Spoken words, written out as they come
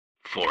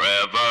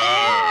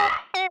Forever.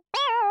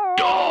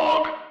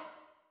 Dog.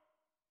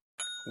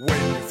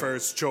 When your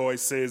first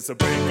choice is a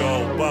big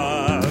old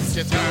bus,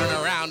 You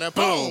turn around and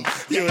boom,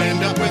 you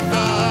end up with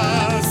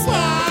a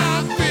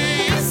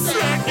sloppy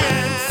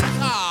seconds.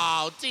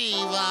 Oh,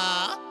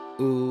 diva.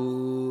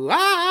 Ooh,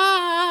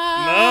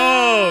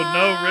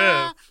 No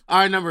riff.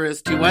 Our number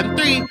is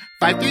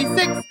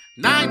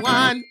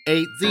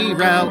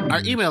 213-536-9180.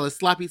 Our email is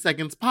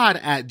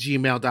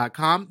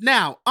sloppysecondspod@gmail.com.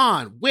 Now,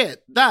 on with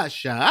the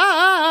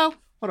show.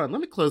 Hold on,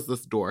 let me close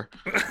this door.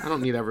 I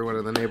don't need everyone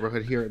in the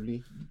neighborhood hearing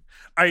me.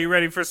 Are you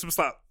ready for some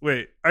slop?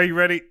 Wait, are you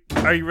ready?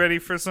 Are you ready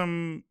for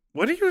some?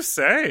 What do you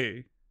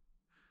say?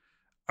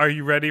 Are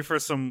you ready for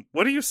some?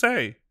 What do you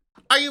say?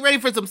 Are you ready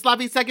for some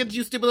sloppy seconds,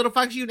 you stupid little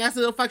fucks, you nasty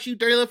little fucks, you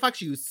dirty little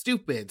fucks, you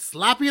stupid,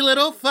 sloppy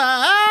little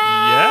fucks?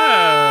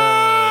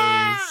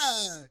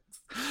 Yes.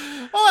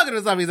 Welcome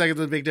to Sloppy Seconds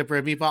with Big Dipper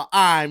and Meatball.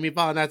 I'm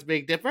Meatball and that's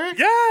Big Dipper.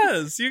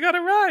 Yes, you got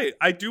it right.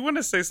 I do want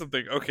to say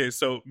something. Okay,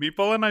 so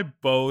Meatball and I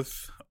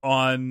both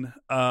on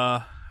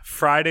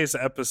Friday's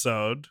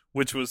episode,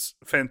 which was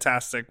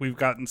fantastic. We've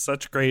gotten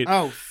such great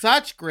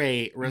such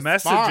great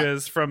response.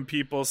 messages from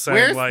people saying,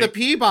 where's like, the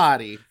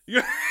Peabody?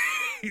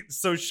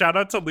 So shout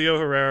out to Leo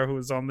Herrera, who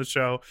was on the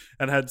show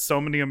and had so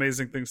many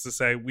amazing things to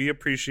say. We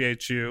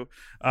appreciate you.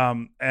 But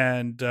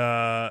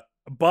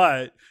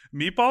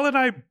Meatball and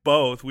I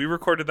both, we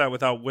recorded that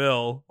without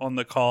Will on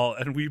the call,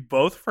 and we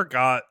both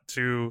forgot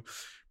to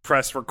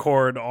press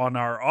record on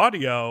our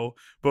audio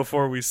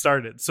before we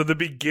started. So the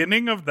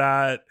beginning of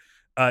that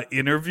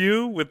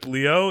interview with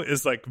Leo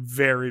is like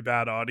very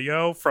bad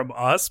audio from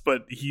us,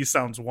 but he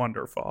sounds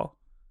wonderful.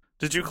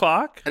 Did you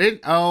clock? I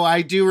didn't. Oh,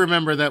 I do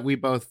remember that we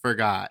both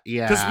forgot.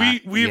 Yeah,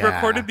 because we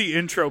recorded the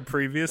intro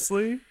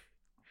previously.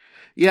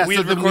 Yeah, we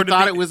so then we recorded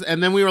thought it was,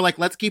 and then we were like,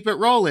 let's keep it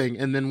rolling,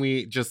 and then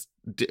we just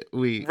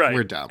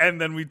we're dumb. And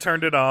then we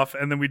turned it off,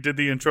 and then we did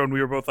the intro, and we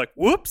were both like,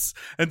 whoops.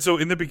 And so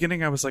in the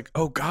beginning, I was like,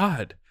 oh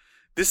God,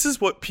 this is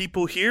what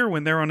people hear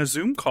when they're on a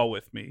Zoom call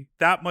with me.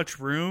 That much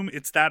room,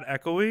 it's that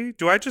echoey.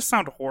 Do I just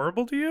sound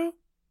horrible to you?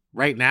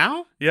 Right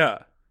now? Yeah.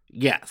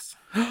 Yes.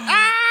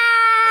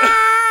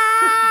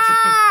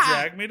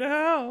 Drag me to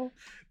hell.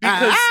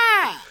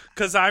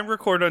 Because I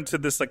record onto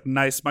this like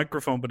nice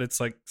microphone, but it's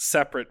like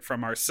separate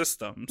from our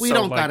system. We so,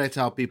 don't like, gotta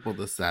tell people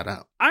the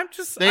setup.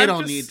 They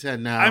don't need to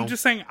know. I'm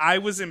just saying I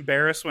was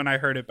embarrassed when I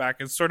heard it back.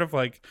 It's sort of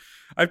like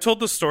I've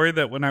told the story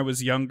that when I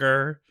was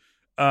younger,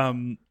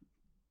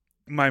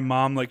 my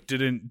mom like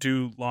didn't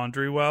do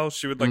laundry well.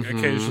 She would like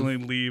occasionally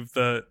leave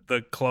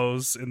the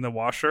clothes in the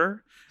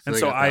washer. And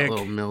so I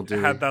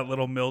had that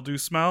little mildew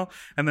smell.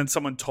 And then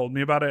someone told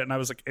me about it, and I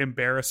was like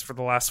embarrassed for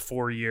the last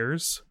 4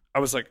 years. I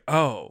was like,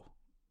 oh,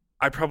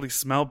 I probably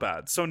smell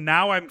bad. So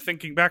now I'm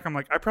thinking back, I'm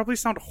like, I probably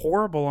sound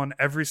horrible on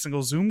every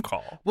single Zoom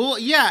call. Well,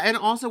 yeah, and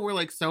also we're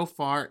like so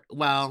far.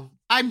 Well,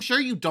 I'm sure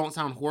you don't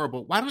sound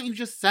horrible. Why don't you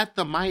just set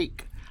the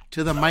mic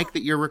to the mic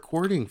that you're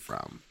recording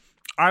from?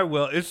 I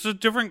will. It's a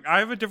different. I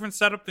have a different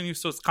setup than you,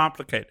 so it's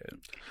complicated.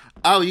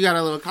 Oh, you got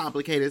a little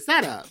complicated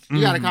setup. You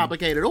got a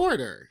complicated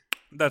order.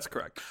 That's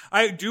correct.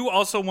 I do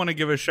also want to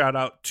give a shout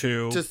out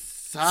to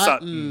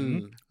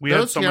Sutton. We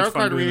Those had so much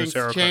fun doing this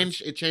tarot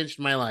cards. It changed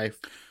my life.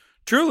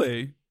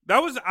 Truly, that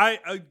was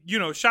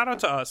shout out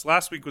to us.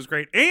 Last week was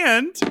great,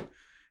 and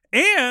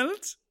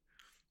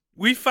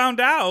we found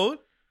out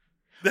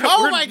that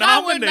we're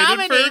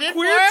nominated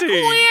for a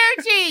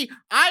Queerty.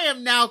 I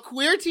am now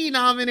Queerty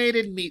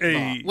nominated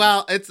Meatball. Hey.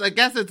 Well, I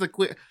guess it's a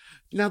queer.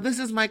 Now, this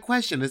is my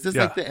question. Is this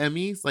like the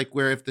Emmys? Like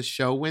where if the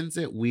show wins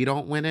it, we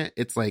don't win it?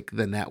 It's like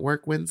the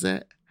network wins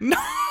it? No.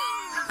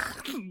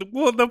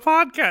 Well, the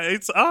podcast,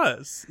 it's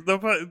us.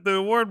 The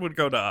award would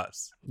go to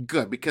us.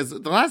 Good, because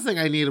the last thing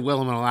I need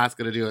Willem and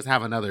Alaska to do is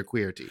have another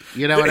Queerty.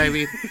 You know what I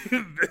mean?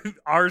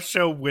 Our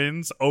show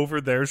wins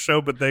over their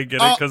show, but they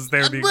get it because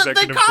they're the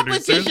executive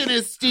producers. The competition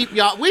is steep,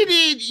 y'all. We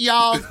need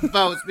y'all's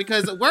votes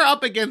because we're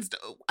up against,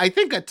 I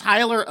think, a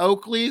Tyler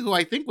Oakley, who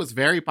I think was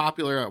very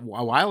popular a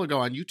while ago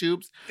on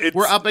YouTube.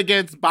 We're up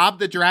against Bob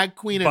the Drag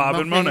Queen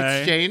and Monet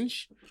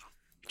Exchange.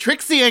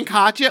 Trixie and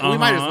Katya. We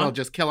might as well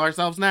just kill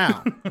ourselves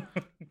now.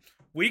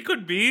 We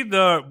could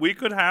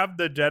have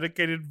the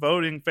dedicated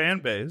voting fan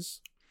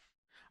base.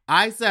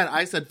 I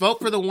said,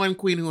 vote for the one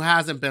queen who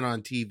hasn't been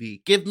on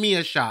TV. Give me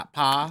a shot,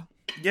 Pa.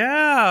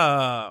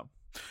 Yeah.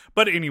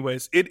 But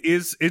anyways,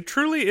 it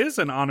truly is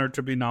an honor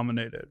to be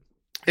nominated.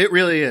 It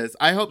really is.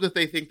 I hope that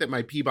they think that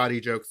my Peabody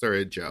jokes are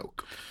a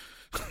joke.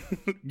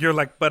 You're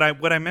like,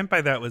 but what I meant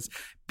by that was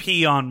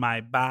pee on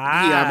my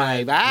body. Pee on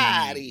my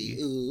body.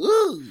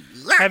 Ooh.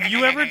 Have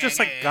you ever just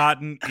like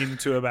gotten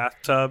into a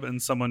bathtub and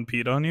someone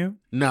peed on you?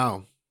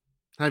 No.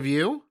 Have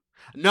you?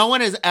 No one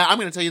has. I'm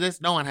going to tell you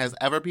this. No one has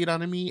ever peed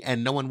on me,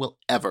 and no one will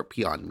ever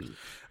pee on me.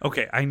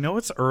 Okay, I know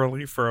it's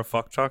early for a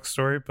fuck talk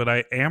story, but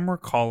I am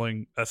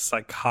recalling a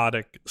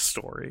psychotic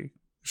story.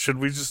 Should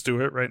we just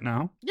do it right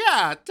now?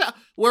 Yeah,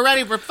 we're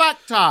ready for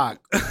fuck talk.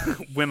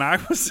 When I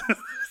was...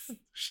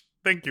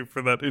 Thank you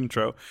for that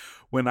intro.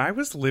 When I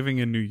was living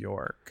in New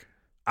York,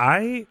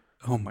 oh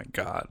my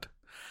God.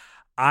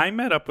 I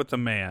met up with a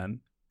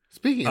man.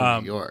 Speaking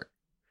of New York.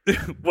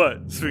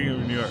 What? Speaking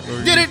of New York.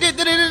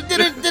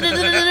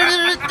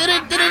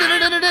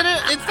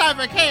 It's time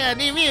for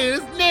Candy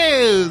Muse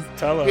News.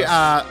 Tell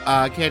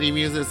us. Candy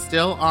Muse is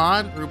still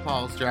on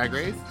RuPaul's Drag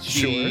Race.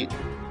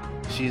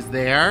 She's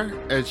there,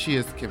 and she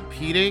is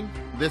competing.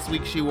 This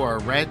week she wore a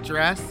red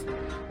dress.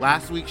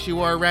 Last week she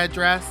wore a red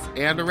dress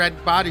and a red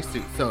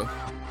bodysuit. So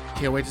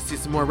can't wait to see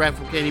some more red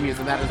from Candy Muse,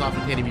 and that is all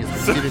from Candy Muse.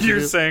 So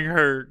you're saying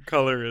her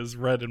color is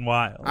red and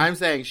wild. I'm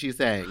saying she's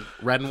saying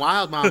red and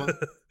wild, mama.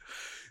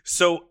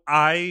 So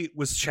I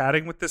was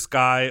chatting with this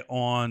guy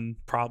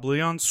probably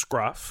on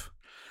Scruff,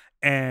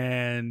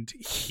 and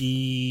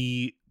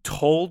he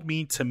told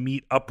me to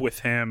meet up with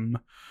him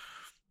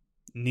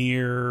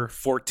near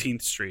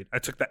 14th Street. I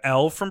took the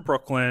L from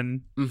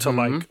Brooklyn to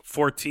like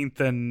 14th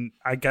and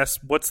I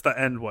guess what's the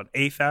end one?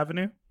 8th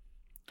Avenue?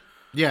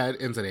 Yeah, it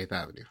ends at 8th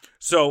Avenue.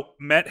 So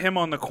met him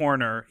on the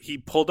corner. He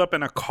pulled up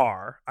in a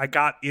car. I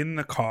got in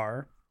the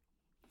car.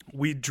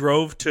 We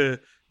drove to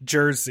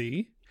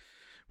Jersey.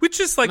 Which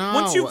is like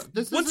once you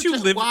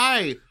live.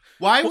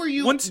 Why were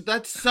you?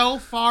 That's so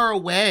far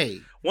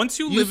away. Once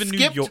you live in New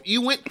York,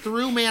 you went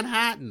through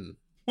Manhattan.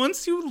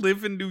 Once you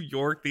live in New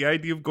York, the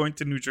idea of going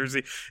to New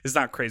Jersey is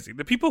not crazy.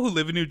 The people who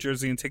live in New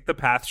Jersey and take the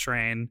PATH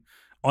train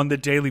on the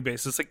daily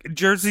basis, like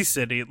Jersey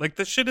City, like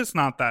the shit is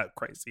not that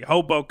crazy.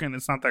 Hoboken,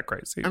 it's not that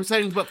crazy. I'm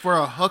saying, but for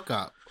a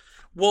hookup.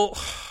 Well,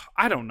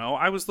 I don't know.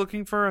 I was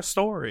looking for a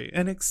story,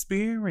 an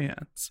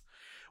experience.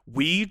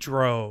 We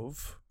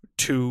drove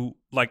to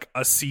like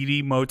a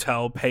seedy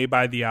motel, pay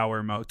by the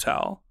hour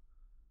motel.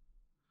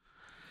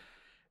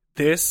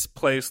 This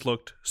place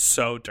looked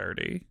so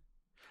dirty.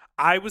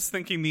 I was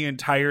thinking the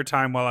entire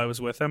time while I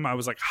was with him, I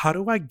was like, how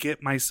do I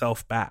get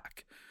myself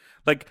back?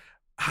 Like,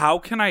 how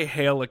can I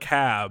hail a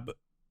cab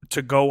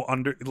to go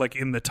under, like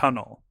in the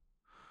tunnel?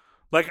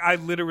 Like,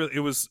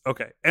 it was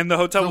okay. And the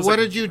hotel was what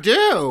did you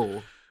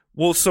do?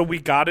 Well, so we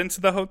got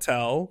into the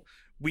hotel.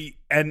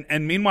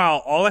 And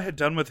meanwhile, all I had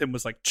done with him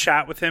was like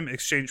chat with him,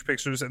 exchange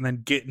pictures, and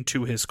then get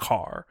into his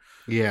car.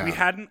 Yeah.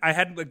 I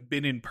hadn't like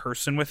been in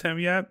person with him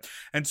yet.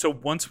 And so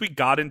once we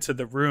got into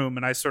the room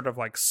and I sort of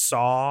like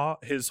saw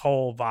his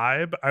whole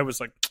vibe, I was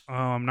like, oh,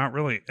 I'm not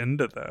really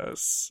into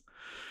this.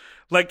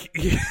 Like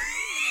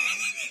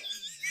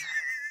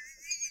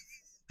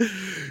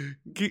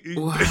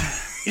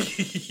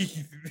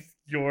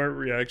your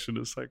reaction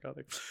is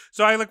psychotic.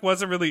 So I like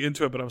wasn't really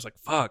into it, but I was like,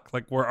 fuck,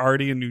 like we're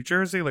already in New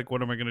Jersey. Like,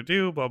 what am I going to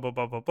do? Blah, blah,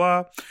 blah, blah,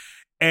 blah.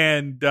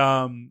 And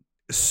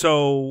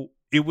so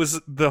it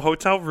was, the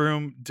hotel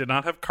room did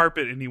not have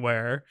carpet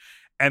anywhere.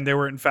 And there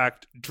were in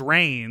fact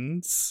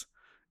drains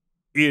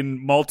in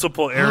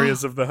multiple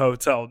areas of the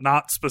hotel,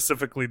 not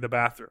specifically the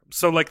bathroom.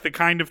 So like the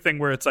kind of thing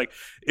where it's like,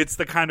 it's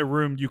the kind of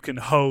room you can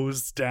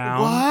hose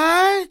down.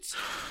 What?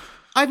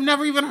 I've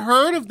never even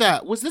heard of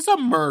that. Was this a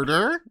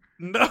murder?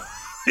 No.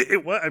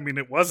 It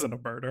wasn't a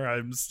murder.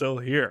 I'm still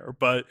here,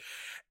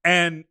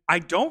 and I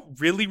don't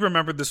really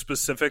remember the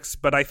specifics,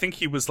 but I think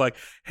he was like,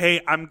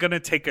 hey, I'm going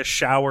to take a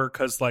shower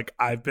because like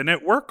I've been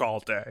at work all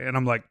day. And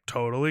I'm like,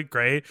 totally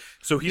great.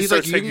 So he's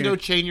like, you can go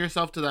chain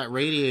yourself to that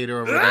radiator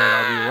over there.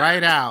 I'll be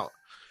right out.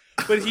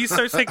 But he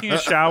starts taking a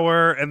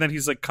shower and then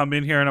he's like, come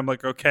in here. And I'm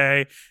like,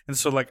 okay. And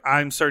so like,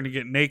 I'm starting to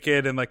get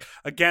naked. And like,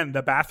 again,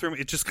 the bathroom,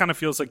 it just kind of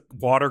feels like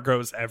water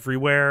goes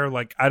everywhere.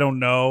 Like, I don't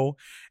know.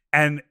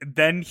 And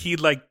then he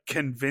like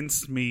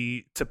convinced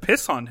me to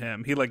piss on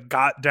him. He like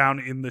got down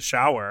in the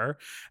shower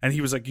and he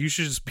was like, you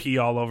should just pee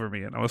all over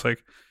me. And I was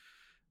like,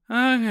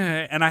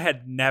 okay. And I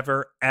had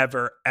never,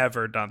 ever,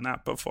 ever done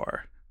that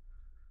before.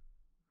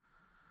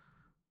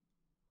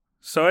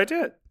 So I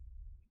did.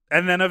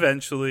 And then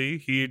eventually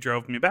he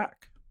drove me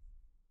back.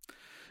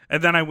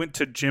 And then I went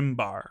to Gym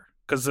Bar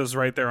because it was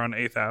right there on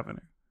 8th Avenue.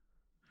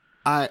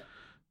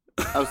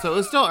 So it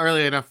was still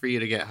early enough for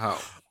you to get home.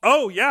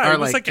 Oh yeah, or it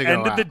was like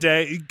end of the out.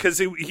 day because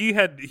he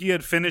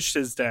had finished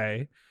his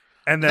day,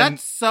 and then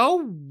that's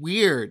so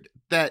weird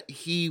that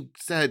he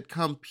said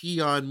come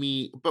pee on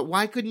me. But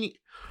why couldn't he?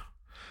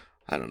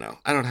 I don't know.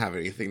 I don't have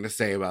anything to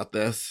say about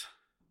this.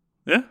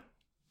 Yeah.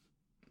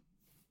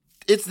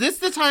 Is this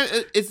the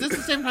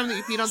same time that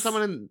you peed on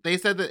someone and they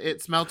said that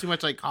it smelled too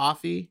much like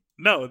coffee?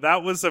 No,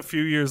 that was a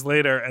few years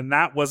later, and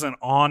that wasn't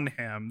on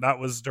him. That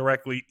was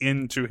directly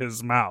into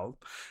his mouth.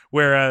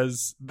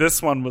 Whereas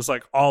this one was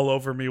like all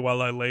over me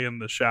while I lay in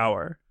the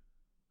shower.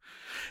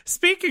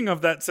 Speaking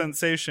of that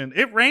sensation,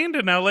 it rained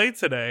in LA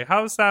today.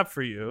 How's that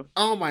for you?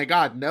 Oh my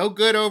God, no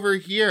good over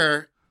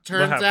here.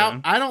 Turns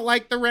out I don't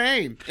like the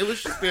rain. It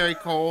was just very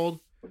cold.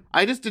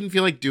 I just didn't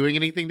feel like doing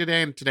anything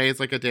today, and today is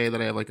like a day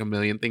that I have like a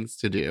million things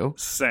to do.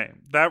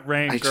 Same. That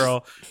rain,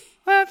 girl.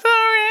 Let the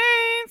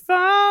rain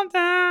fall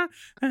down.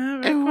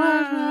 It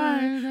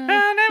was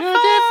and it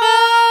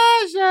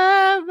falls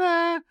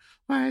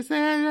my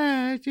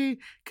energy,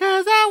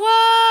 cause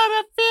I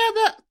wanna feel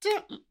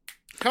the.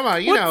 Come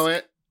on, you know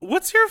it.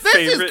 What's your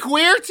favorite? This is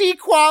queer tea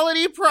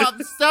quality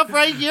stuff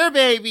right here,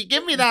 baby.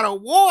 Give me that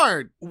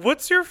award.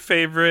 What's your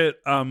favorite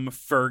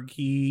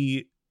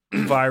Fergie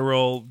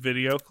viral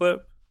video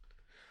clip?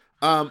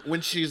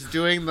 When she's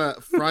doing the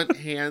front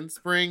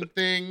handspring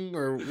thing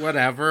or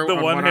whatever. The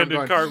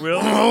one-handed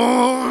cartwheel.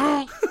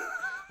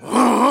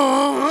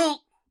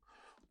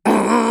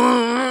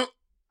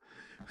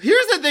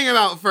 Here's the thing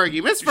about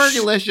Fergie. Miss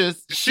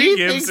Fergalicious, she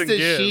gives thinks and that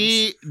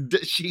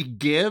gives. she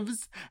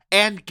gives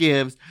and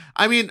gives.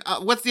 I mean,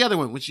 what's the other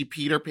one? When she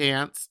peed her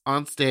pants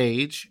on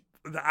stage.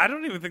 I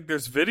don't even think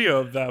there's video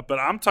of that, but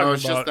I'm talking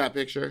it's about just that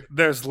picture.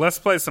 There's Let's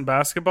Play Some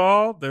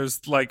Basketball.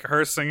 There's like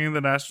her singing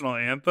the national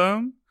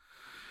anthem.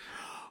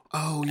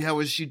 Oh, yeah,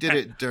 when she did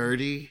it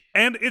dirty.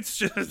 And it's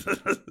just,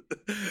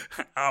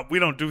 we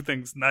don't do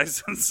things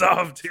nice and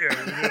soft here. We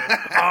do it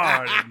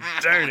hard and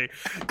dirty.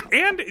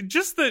 And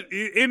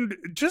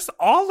just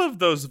all of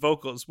those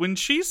vocals, when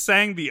she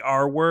sang the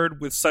R word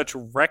with such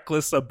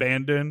reckless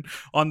abandon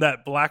on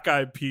that Black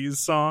Eyed Peas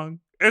song,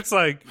 it's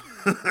like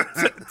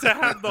to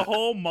have the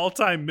whole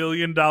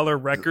multi-million-dollar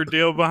record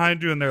deal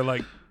behind you and they're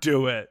like,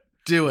 do it.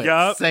 Do it.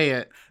 Yep. Say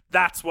it.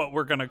 That's what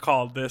we're going to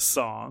call this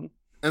song.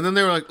 And then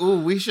they were like,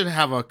 ooh, we should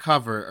have a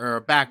cover or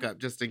a backup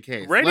just in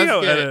case.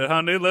 Radio edit,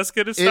 honey. Let's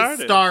get it started.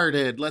 It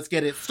started. Let's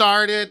get it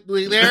started.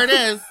 There it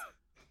is.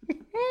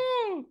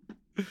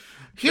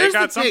 Here's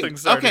the thing.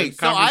 Okay,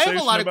 so I have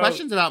a lot of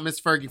questions about Miss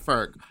Fergie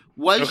Ferg.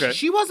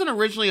 She wasn't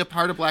originally a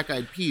part of Black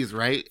Eyed Peas,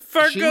 right?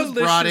 She was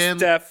brought in.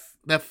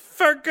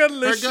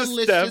 Fergalicious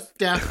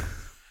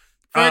Def.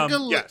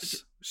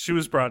 Yes, she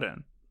was brought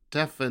in.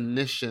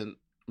 Definition.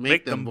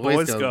 Make them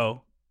boys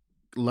go.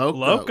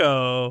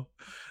 Loco.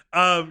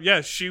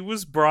 Yeah, she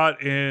was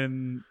brought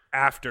in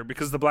after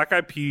because the Black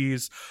Eyed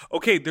Peas.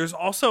 Okay, there's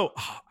also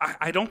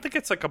I don't think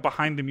it's like a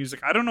behind the music.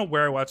 I don't know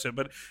where I watched it,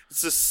 but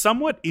it's a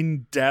somewhat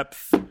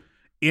in-depth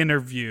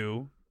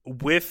interview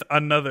with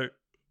another.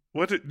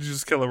 What did you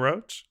just kill a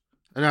roach?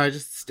 No, I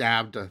just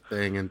stabbed a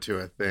thing into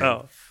a thing.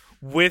 Oh,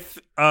 with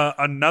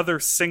another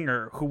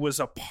singer who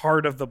was a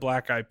part of the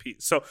Black Eyed Peas.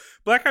 So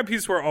Black Eyed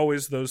Peas were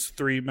always those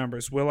three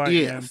members: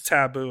 will.i.am,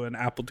 Taboo, and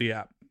Apple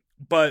Diap.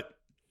 But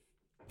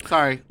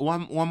sorry,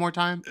 one more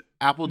time.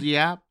 Apple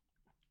Diap?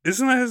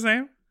 Isn't that his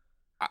name?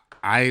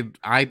 I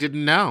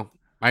didn't know.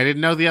 I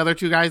didn't know the other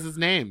two guys'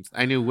 names.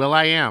 I knew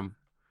will.i.am.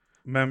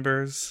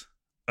 Members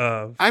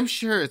of... I'm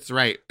sure it's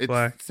right. It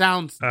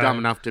sounds dumb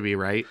enough to be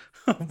right.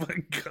 Oh my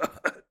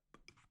God.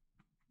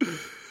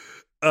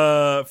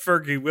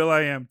 Fergie,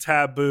 will.i.am,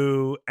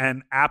 Taboo,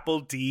 and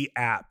Apple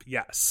Diap.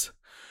 Yes.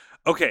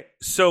 Okay,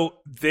 so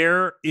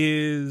there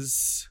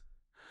is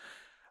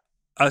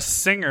a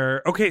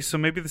singer. Okay, so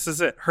maybe this is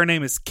it. Her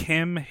name is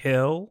Kim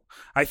Hill.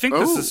 I think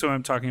this is who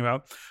I'm talking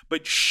about.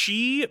 But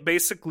she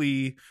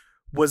basically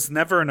was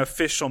never an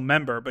official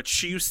member, but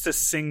she used to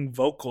sing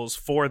vocals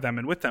for them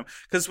and with them.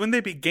 Because when they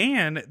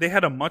began, they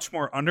had a much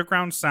more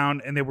underground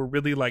sound and they were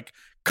really like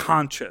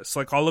conscious.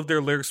 Like all of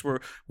their lyrics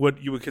were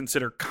what you would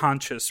consider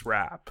conscious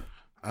rap.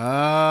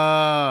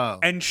 Oh.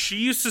 And she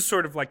used to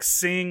sort of like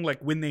sing like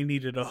when they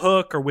needed a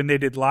hook or when they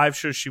did live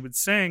shows, she would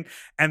sing.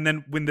 And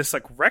then when this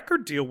like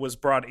record deal was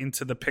brought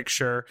into the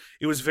picture,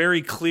 it was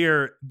very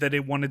clear that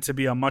it wanted to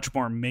be a much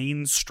more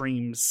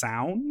mainstream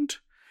sound.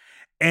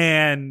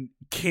 And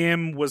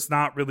Kim was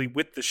not really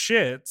with the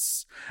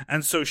shits.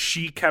 And so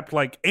she kept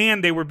like,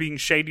 and they were being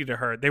shady to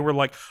her. They were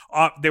like,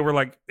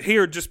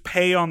 here, just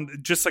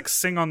just like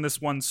sing on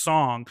this one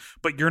song,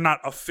 but you're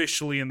not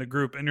officially in the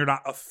group and you're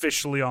not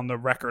officially on the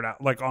record,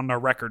 like on the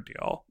record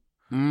deal.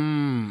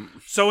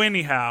 So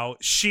anyhow,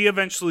 she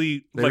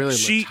eventually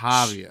looked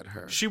hobby at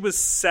her. She was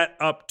set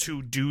up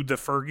to do the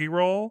Fergie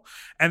role.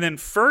 And then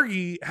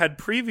Fergie had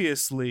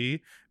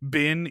previously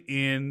been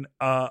in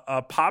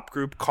a pop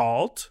group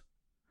called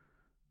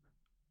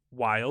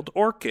Wild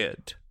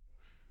Orchid.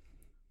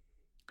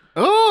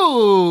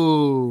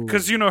 Oh,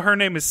 because her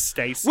name is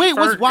Stacey. Wait,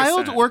 Ferguson. Was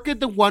Wild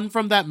Orchid the one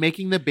from that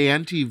Making the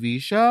Band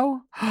TV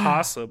show?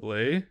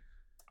 Possibly.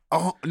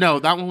 Oh no,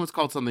 that one was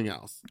called something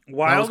else.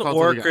 Wild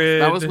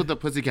Orchid. That was with the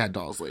Pussycat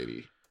Dolls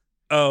lady.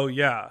 Oh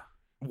yeah,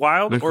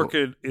 Wild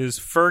Orchid is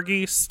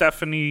Fergie,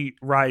 Stephanie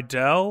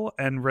Rydell,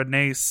 and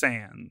Renee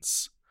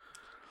Sands.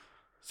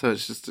 So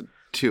it's just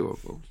two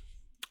of them.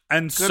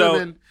 And could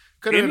have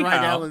been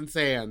Rydell and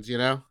Sands,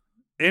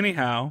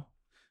 Anyhow,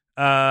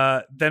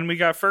 then we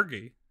got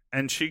Fergie,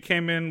 and she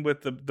came in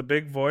with the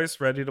big voice,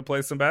 ready to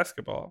play some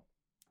basketball.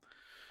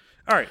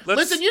 All right,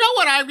 listen. You know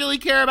what I really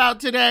care about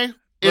today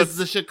is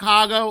the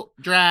Chicago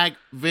drag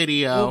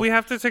video. Well, we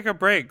have to take a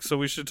break, so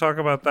we should talk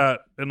about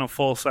that in a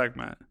full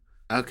segment.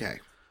 Okay,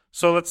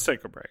 so let's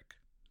take a break.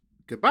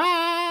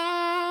 Goodbye.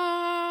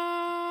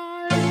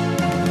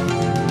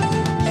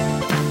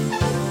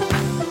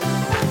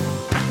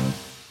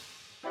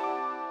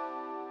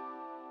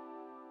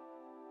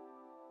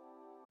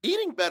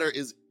 Eating better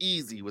is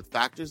easy with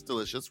Factor's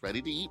delicious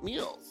ready-to-eat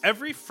meals.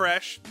 Every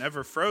fresh,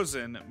 never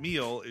frozen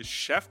meal is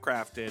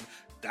chef-crafted,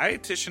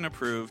 dietitian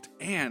approved,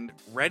 and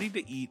ready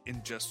to eat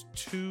in just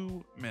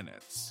 2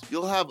 minutes.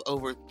 You'll have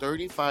over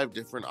 35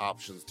 different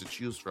options to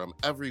choose from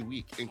every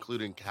week,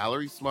 including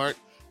Calorie Smart,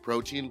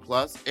 Protein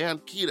Plus,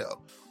 and Keto,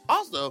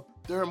 Also,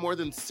 there are more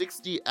than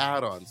 60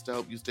 add-ons to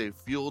help you stay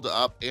fueled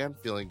up and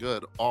feeling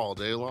good all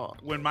day long.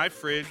 When my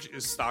fridge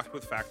is stocked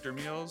with Factor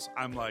meals,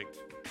 I'm like,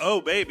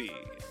 oh, baby,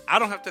 I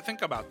don't have to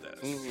think about this.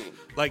 Mm-hmm.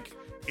 Like,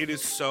 it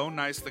is so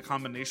nice. The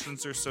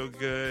combinations are so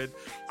good.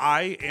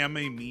 I am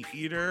a meat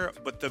eater,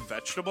 but the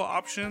vegetable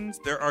options,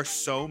 there are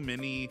so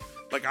many.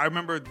 Like, I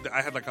remember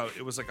I had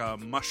it was like a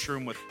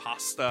mushroom with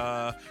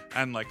pasta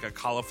and like a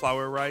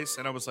cauliflower rice.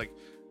 And I was like,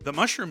 the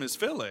mushroom is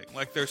filling.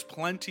 Like, there's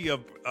plenty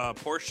of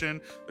portion,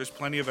 there's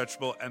plenty of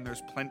vegetable, and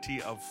there's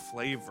plenty of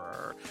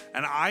flavor.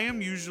 And I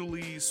am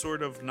usually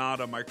sort of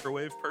not a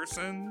microwave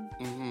person.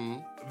 Mm-hmm.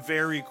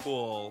 Very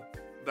cool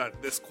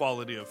that this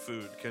quality of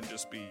food can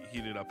just be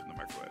heated up in the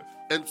microwave.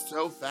 And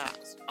so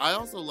fast. I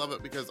also love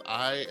it because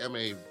I am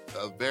a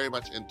very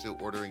much into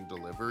ordering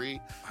delivery.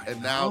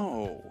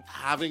 Now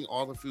having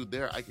all the food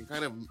there, I can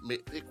kind of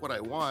pick what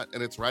I want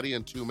and it's ready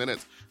in 2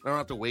 minutes. I don't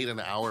have to wait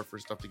an hour for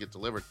stuff to get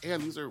delivered.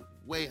 And these are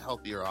way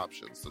healthier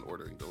options than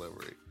ordering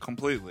delivery.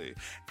 Completely.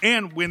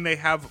 And when they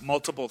have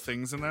multiple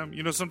things in them,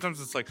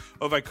 sometimes it's like,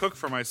 oh, if I cook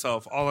for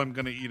myself, all I'm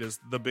going to eat is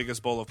the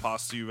biggest bowl of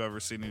pasta you've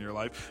ever seen in your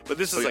life. But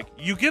this is like,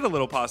 you get a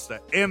little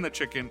pasta and the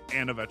chicken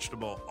and a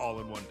vegetable all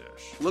in one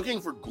dish. Looking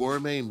for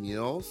gourmet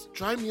meals?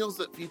 Try meals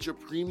that feature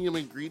premium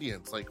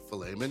ingredients like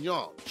filet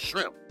mignon,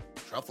 shrimp,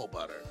 truffle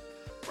butter,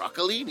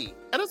 broccolini,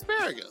 and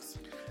asparagus.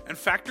 And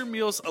Factor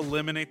meals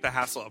eliminate the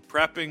hassle of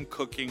prepping,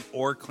 cooking,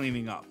 or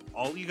cleaning up.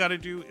 All you gotta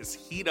do is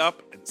heat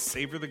up and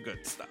savor the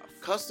good stuff.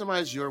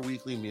 Customize your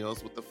weekly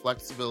meals with the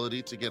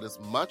flexibility to get as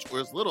much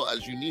or as little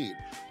as you need.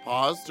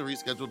 Pause to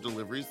reschedule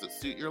deliveries that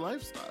suit your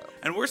lifestyle.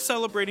 And we're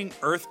celebrating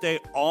Earth Day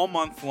all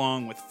month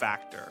long with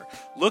Factor.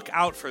 Look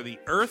out for the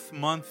Earth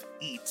Month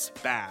Eats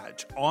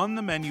badge on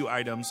the menu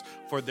items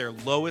for their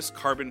lowest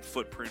carbon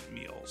footprint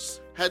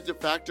meals. Head to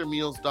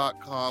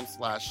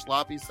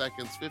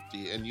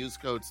factormeals.com/sloppyseconds50 and use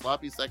code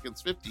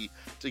sloppyseconds50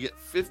 to get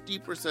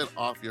 50%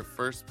 off your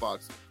first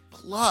box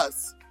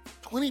plus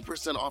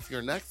 20% off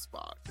your next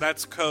box.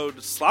 That's code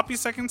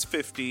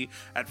sloppyseconds50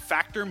 at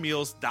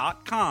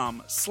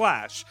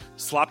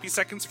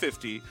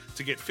factormeals.com/sloppyseconds50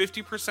 to get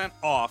 50%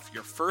 off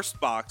your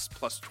first box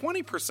plus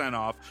 20%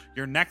 off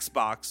your next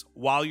box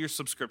while your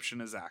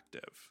subscription is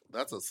active.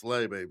 That's a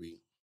slay, baby.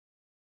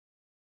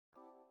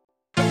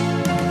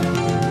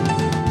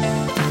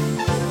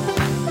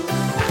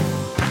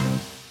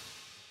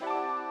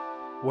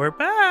 We're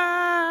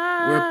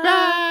back. We're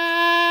back.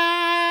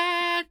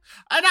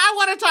 And I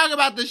want to talk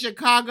about the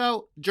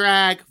Chicago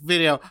drag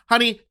video.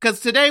 Honey,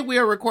 because today we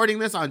are recording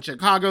this on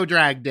Chicago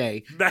Drag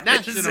Day.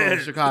 National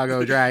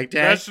Chicago Drag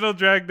Day. National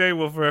Drag Day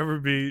will forever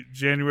be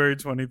January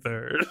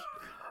 23rd.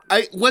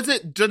 Was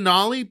it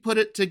Denali put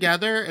it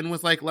together and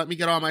was like, let me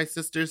get all my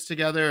sisters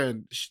together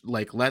and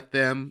let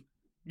them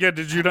Yeah,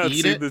 did you not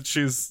see that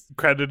she's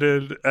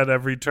credited at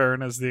every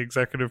turn as the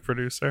executive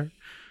producer?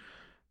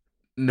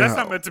 No. That's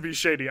not meant to be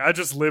shady. I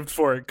just lived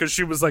for it because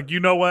she was like, you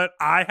know what?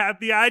 I had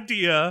the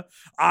idea.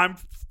 I'm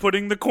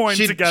putting the coin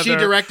together. She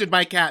directed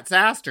by Kat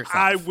Sass herself.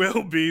 I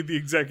will be the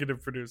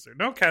executive producer.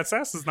 No, Kat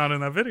Sass is not in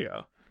that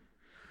video.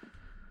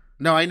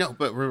 No, I know,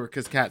 but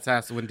because Kat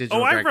Sass, when Digital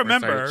Drag I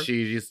remember. Started,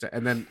 she used to,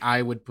 and then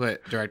I would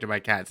put directed by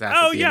Kat Sass.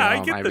 Oh, yeah,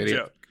 I get the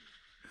joke.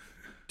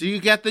 Do you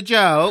get the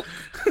joke?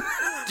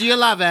 Do you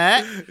love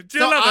it? Do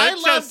you love it? I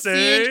love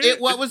seeing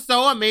it. What was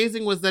so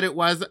amazing was that it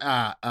was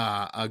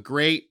a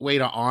great way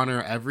to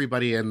honor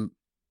everybody in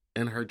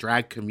her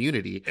drag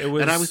community.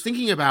 And I was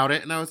thinking about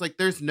it, and I was like,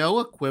 "There's no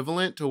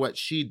equivalent to what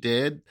she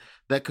did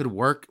that could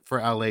work for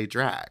LA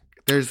drag."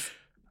 It's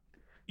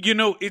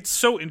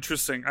so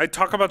interesting. I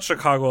talk about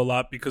Chicago a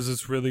lot because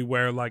it's really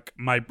where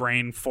my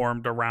brain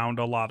formed around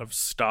a lot of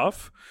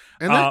stuff,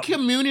 and they're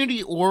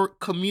community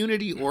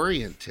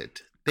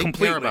oriented. They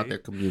completely care about their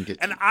community.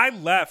 And I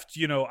left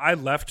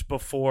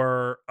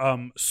before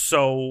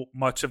so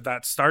much of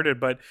that started,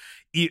 but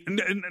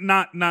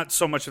not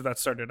so much of that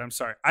started. I'm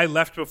sorry. I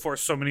left before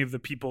so many of the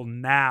people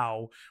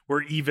now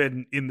were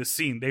even in the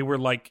scene. They were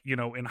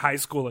in high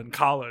school and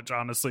college,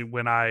 honestly,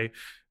 when I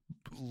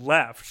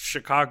left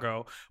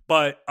Chicago.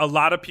 But a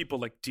lot of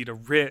people like Dita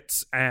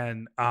Ritz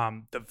and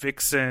the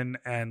Vixen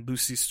and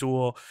Lucy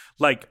Stool,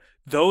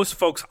 those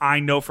folks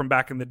I know from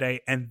back in the day,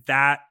 and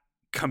that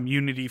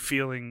community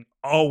feeling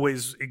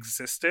always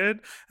existed.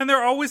 And there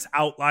are always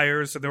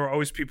outliers, and there were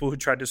always people who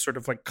tried to sort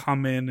of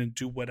come in and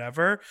do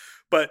whatever,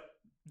 but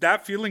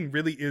that feeling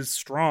really is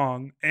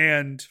strong.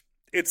 And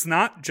it's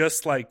not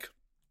just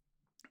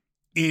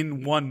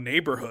in one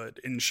neighborhood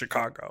in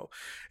Chicago.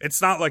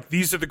 It's not like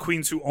these are the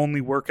queens who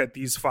only work at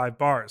these 5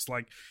 bars.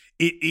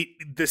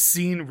 The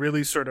scene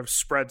really sort of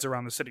spreads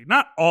around the city.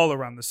 Not all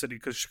around the city,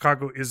 because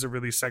Chicago is a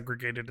really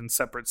segregated and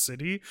separate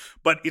city,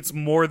 but it's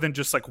more than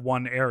just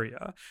one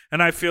area.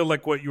 And I feel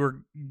like what you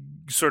were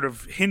sort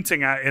of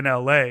hinting at in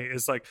LA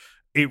is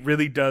it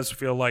really does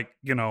feel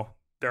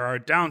there are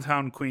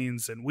downtown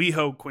queens and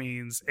WeHo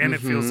queens, and it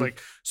feels like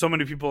so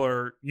many people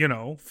are,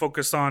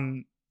 focused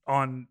on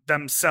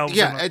themselves.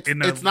 Yeah,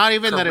 it's not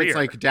even career.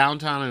 That it's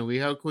downtown and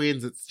WeHo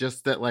queens. It's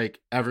just that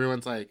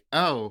everyone's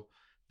oh,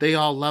 they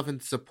all love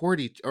and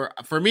support or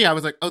for me, I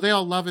was like, oh, they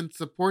all love and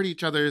support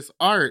each other's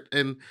art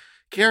and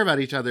care about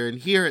each other. And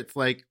here it's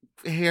like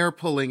hair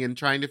pulling and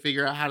trying to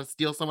figure out how to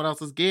steal someone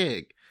else's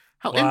gig.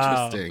 How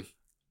interesting.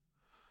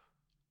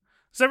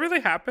 Does that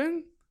really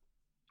happen?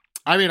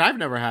 I mean, I've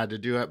never had to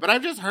do it, but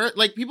I've just heard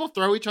like people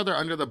throw each other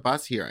under the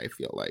bus here, I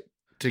feel like,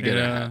 to get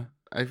ahead.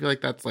 I feel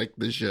like that's like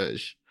the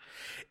zhuzh.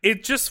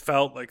 It just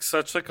felt like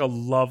such like a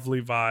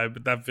lovely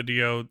vibe. That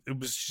video, it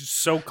was just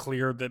so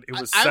clear that it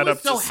was set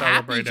up to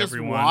celebrate just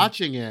everyone.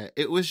 Watching it,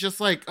 it was just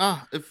like,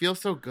 oh, it feels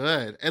so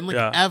good, and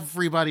like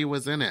everybody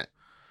was in it.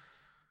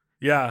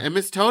 Yeah, and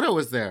Miss Toto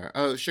was there.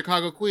 Oh,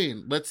 Chicago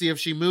Queen. Let's see if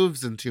she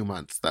moves in 2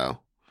 months, though.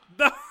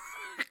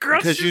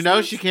 Because you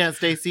know she can't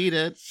stay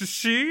seated.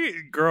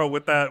 Girl,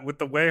 with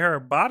the way her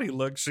body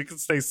looks, she can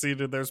stay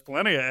seated. There's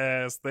plenty of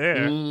ass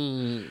there.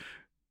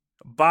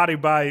 Body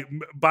by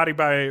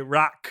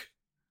Rock.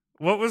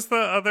 What was the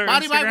other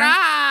Body Instagram? by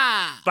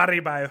Rock. Body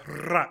by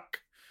Rock.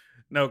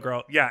 No,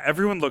 girl. Yeah,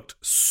 everyone looked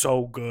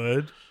so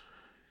good.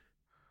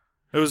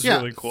 It was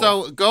really cool.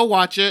 So go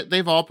watch it.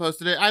 They've all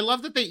posted it. I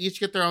love that they each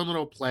get their own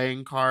little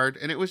playing card.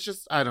 And it was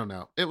just, I don't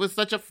know. It was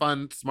such a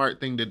fun, smart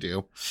thing to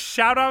do.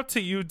 Shout out to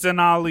you,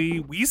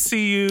 Denali. We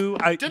see you.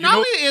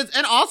 Denali is,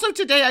 and also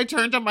today I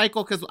turned to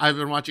Michael because I've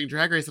been watching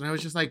Drag Race and I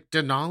was just like,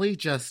 Denali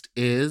just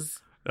is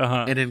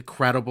an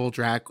incredible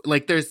drag.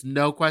 Like, there's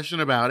no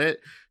question about it.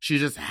 She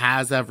just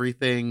has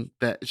everything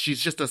that she's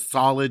just a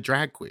solid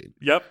drag queen.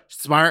 Yep.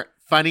 Smart,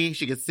 funny.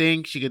 She could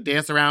sing. She could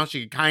dance around.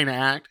 She could kind of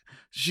act.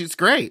 She's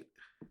great.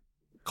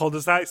 Cold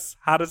as ice,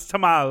 hot as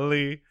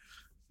tamale.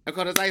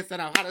 Cold as ice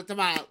and hot as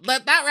tamale.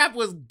 That rap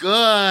was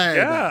good.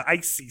 Yeah,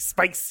 icy,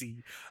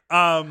 spicy.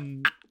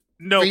 No,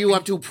 for you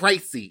up too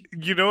pricey.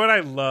 You know what I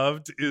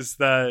loved is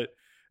that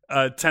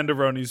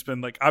Tenderoni's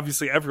been like,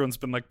 obviously everyone's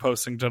been like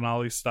posting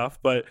Denali stuff,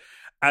 but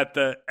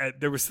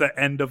there was the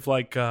end of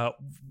like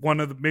one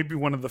of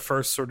the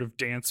first sort of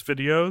dance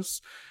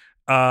videos,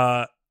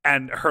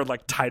 and her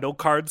like title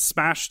card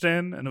smashed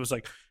in, and it was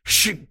like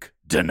Shink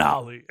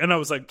Denali, and I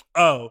was like,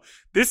 oh,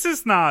 this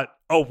is not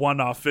a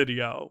one-off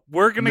video.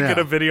 We're gonna get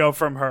a video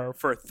from her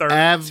for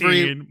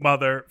 13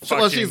 motherfucking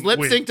well, she's lip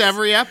synced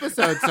every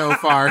episode so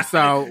far,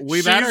 so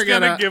we better she's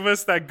gonna give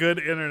us that good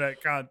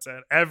internet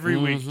content every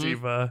week,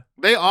 Diva.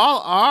 They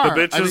all are.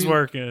 The bitch is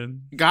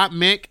working. Got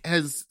Mick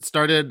has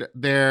started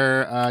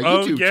their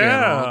YouTube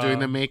channel doing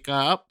the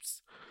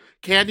makeups.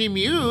 Candy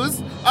Muse.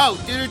 Oh,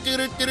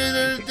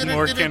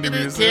 more Candy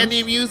Muse.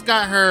 Candy Muse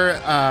got her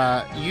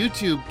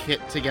YouTube kit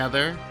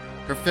together.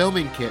 Her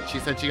filming kit. She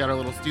said she got her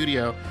little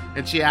studio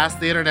and she asked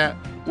the internet,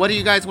 what do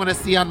you guys want to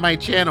see on my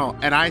channel?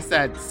 And I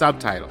said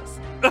subtitles.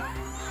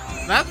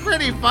 That's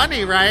pretty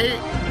funny, right?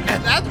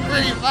 That's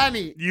pretty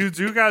funny. You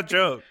do got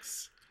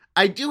jokes.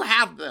 I do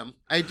have them.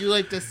 I do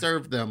like to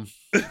serve them.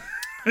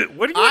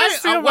 What do you want to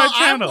see on my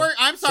channel?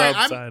 I'm sorry.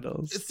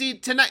 Subtitles. See,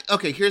 tonight,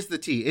 okay, here's the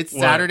tea. It's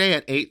Saturday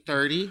at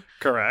 8:30.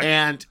 Correct.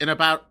 And in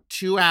about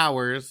 2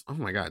 hours, oh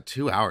my God,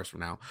 2 hours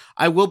from now,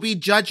 I will be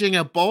judging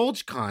a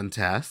bulge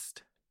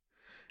contest.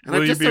 And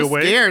will I'm just you be so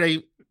awake?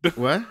 scared.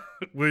 What?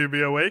 Will you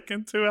be awake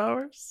in 2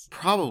 hours?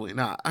 Probably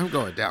not. I'm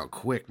going down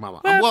quick,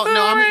 mama. Well,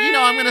 no,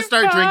 I'm going to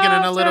start drinking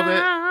in a little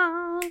bit.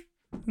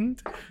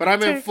 But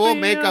I'm in full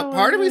makeup.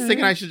 Part of me is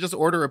thinking I should just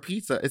order a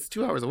pizza. It's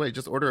 2 hours away.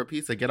 Just order a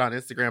pizza. Get on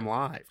Instagram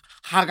Live.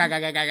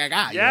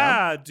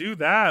 Yeah, do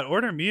that.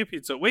 Order me a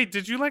pizza. Wait,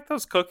 did you like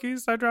those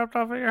cookies I dropped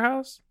off at your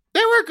house?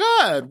 They were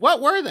good.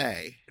 What were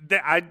they?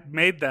 I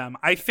made them.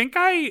 I think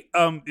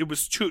it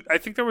was I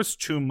think there was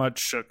too much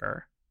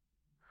sugar.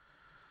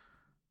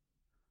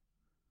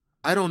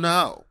 I don't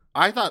know.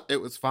 I thought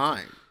it was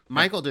fine.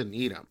 Michael didn't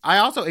eat them. I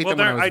also ate them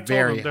when I was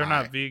very high. They're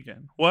not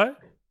vegan. What?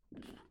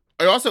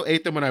 I also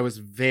ate them when I was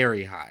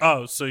very high.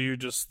 Oh, so they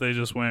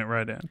just went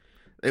right in.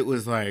 It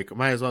was like,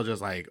 might as well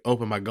just like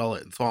open my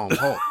gullet and swallow them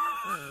whole.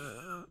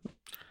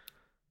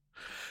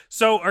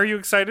 So, are you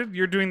excited?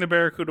 You're doing the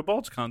Barracuda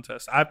Bulge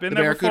contest. I've been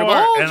there Barracuda before,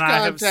 Bulge and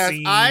contest. I have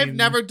seen. I've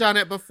never done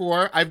it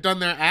before. I've done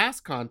their ass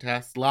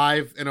contest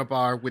live in a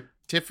bar with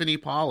Tiffany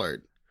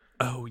Pollard.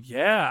 Oh,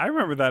 yeah. I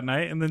remember that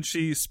night. And then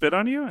she spit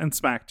on you and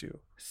smacked you.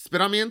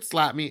 Spit on me and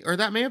slapped me. Or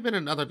that may have been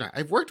another night.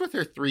 I've worked with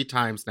her 3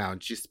 times now,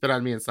 and she spit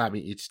on me and slapped me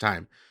each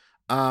time.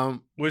 Was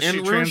she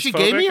transphobic? She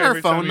gave me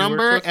her phone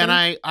number, and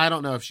her? I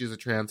don't know if she's a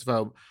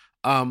transphobe.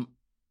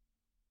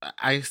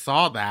 I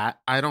saw that.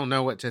 I don't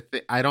know what to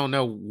think. I don't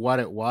know what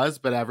it was,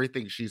 but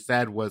everything she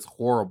said was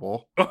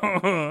horrible.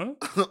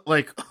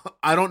 Like,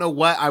 I don't know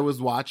what I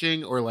was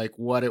watching or like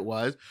what it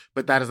was,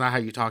 but that is not how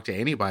you talk to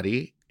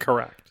anybody.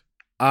 Correct.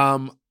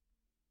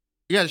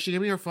 Yeah, she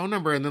gave me her phone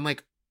number, and then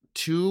like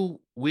 2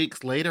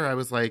 weeks later, I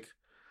was like,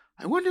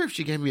 I wonder if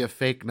she gave me a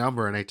fake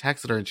number, and I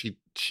texted her, and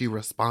she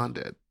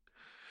responded,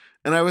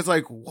 and I was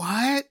like,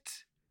 what?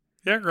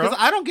 Yeah, girl. Because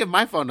I don't give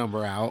my phone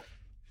number out.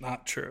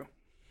 Not true.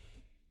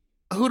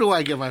 Who do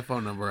I give my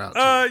phone number out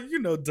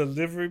to?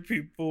 Delivery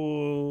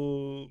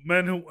people,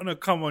 men who want to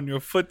come on your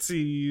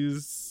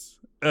footsies.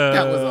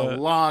 That was a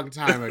long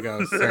time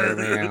ago, sir,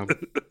 ma'am.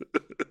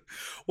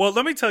 Well,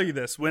 let me tell you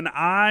this. When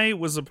I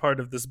was a part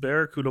of this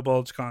Barracuda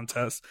Bulge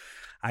contest,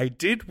 I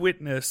did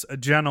witness a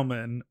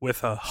gentleman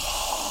with a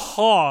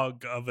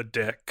hog of a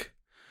dick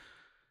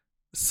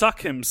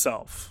suck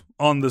himself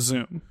on the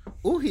Zoom.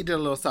 Ooh, he did a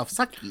little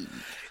self-sucky.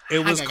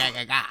 It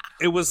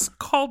was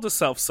called a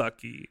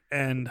self-sucky,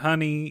 and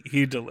honey,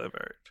 he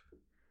delivered.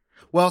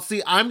 Well,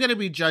 see, I'm going to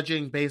be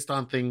judging based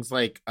on things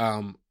like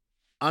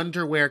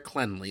underwear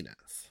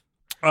cleanliness.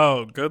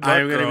 Oh, good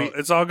luck, girl.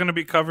 It's all going to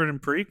be covered in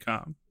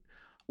pre-cum.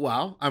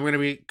 Well, I'm going to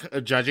be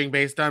judging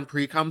based on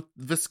pre-cum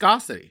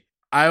viscosity.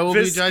 I will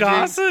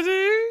viscosity? be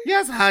judging.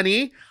 Yes,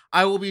 honey.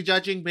 I will be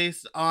judging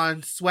based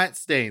on sweat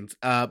stains,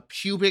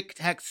 pubic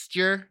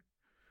texture.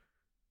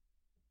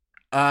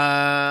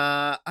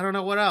 I don't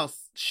know what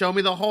else. Show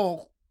me the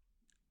hole.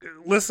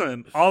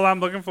 Listen, all I'm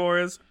looking for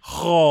is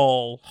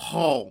hole.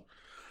 Hole.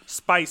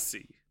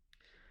 Spicy.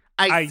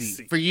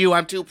 Icy. For you,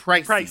 I'm too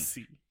pricey.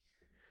 Pricey.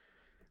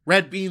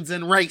 Red beans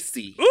and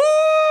ricey. Ooh!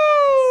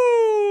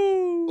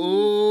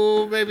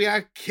 Ooh, baby,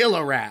 I kill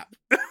a rap.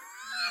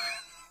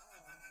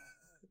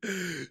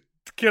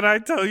 Can I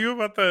tell you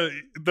about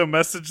the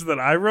message that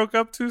I woke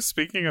up to,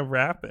 speaking of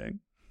rapping?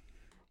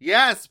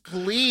 Yes,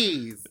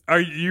 please. Are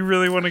you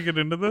really want to get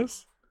into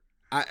this?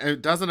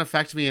 It doesn't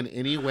affect me in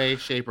any way,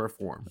 shape, or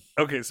form.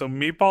 Okay, so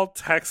Meatball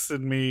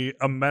texted me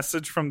a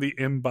message from the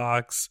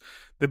inbox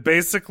that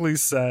basically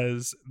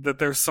says that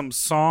there's some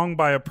song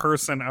by a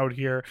person out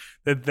here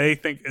that they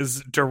think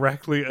is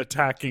directly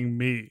attacking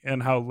me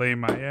and how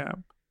lame I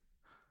am.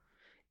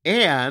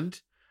 And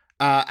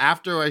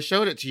after I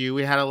showed it to you,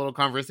 we had a little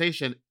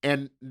conversation,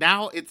 and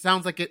now it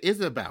sounds like it is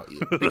about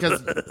you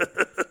because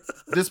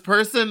this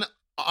person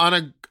on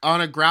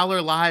a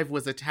Growler Live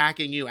was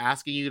attacking you,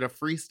 asking you to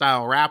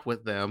freestyle rap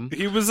with them.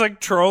 He was like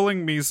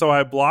trolling me, so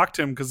I blocked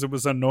him because it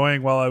was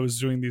annoying while I was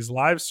doing these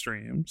live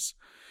streams.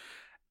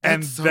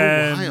 That's so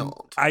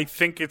wild. I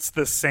think it's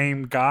the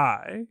same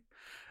guy.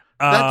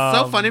 That's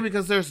so funny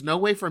because there's no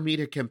way for me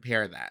to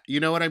compare that. You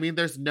know what I mean?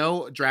 There's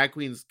no drag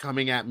queens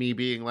coming at me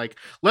being like,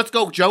 let's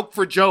go joke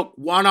for joke,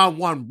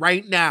 one-on-one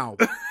right now.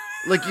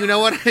 Like, you know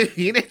what I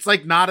mean? It's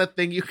like not a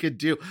thing you could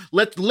do.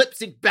 Let's lip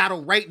sync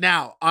battle right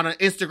now on an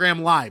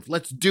Instagram Live.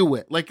 Let's do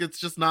it. Like, it's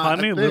just not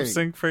Honey, a thing. Lip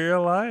sync for your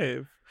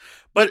live.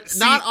 But see,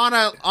 not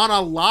on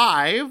a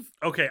live.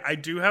 Okay, I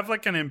do have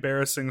like an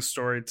embarrassing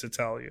story to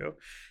tell you.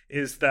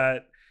 Is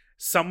that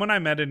someone I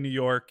met in New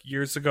York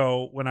years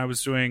ago when I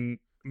was doing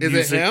music.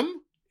 Is it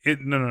him?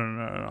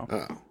 No.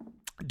 Oh.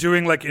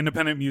 Doing like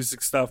independent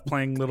music stuff,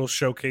 playing little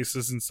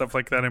showcases and stuff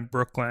like that in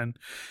Brooklyn.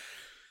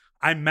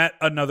 I met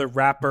another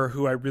rapper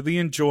who I really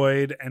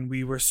enjoyed, and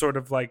we were sort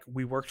of like,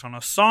 we worked on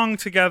a song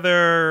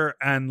together,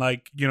 and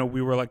like, you know,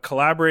 we were like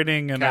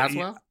collaborating, and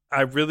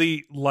I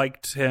really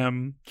liked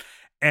him,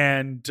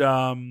 and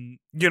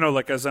you know,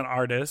 like as an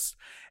artist,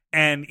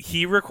 and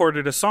he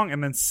recorded a song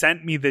and then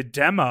sent me the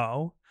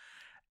demo,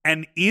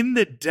 and in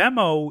the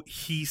demo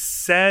he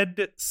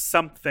said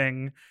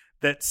something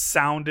that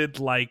sounded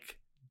like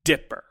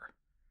Dipper,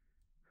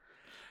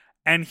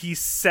 and he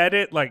said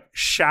it like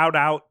shout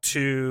out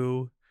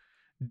to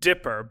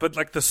Dipper, but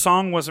like the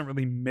song wasn't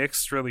really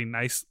mixed really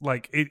nice,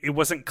 like it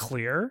wasn't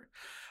clear.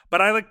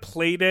 But I like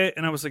played it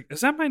and I was like,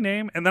 is that my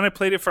name? And then I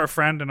played it for a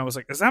friend and I was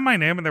like, is that my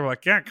name? And they were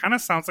like, yeah, it kind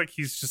of sounds like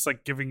he's just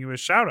like giving you a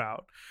shout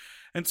out.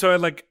 And so I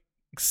like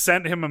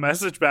sent him a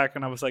message back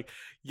and I was like,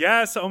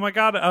 yes, oh my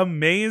god,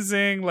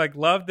 amazing, like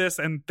love this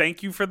and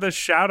thank you for the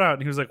shout out.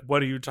 And he was like,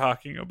 what are you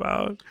talking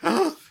about?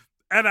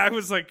 And I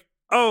was like,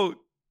 oh,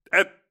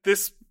 at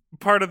this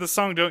part of the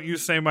song don't you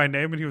say my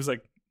name? And he was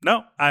like,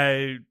 no,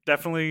 I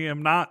definitely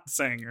am not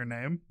saying your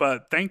name,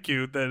 but thank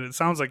you that it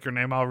sounds like your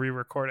name. I'll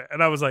re-record it.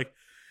 And I was like,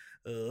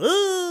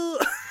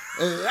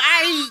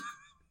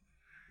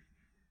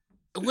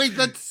 wait,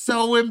 that's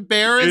so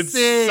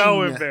embarrassing. It's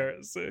so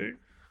embarrassing.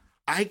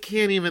 I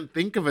can't even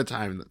think of a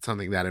time that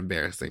something that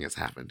embarrassing has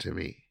happened to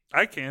me.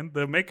 I can.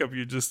 The makeup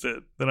you just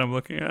did that I'm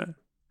looking at.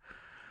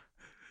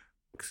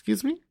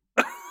 Excuse me?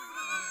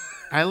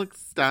 I look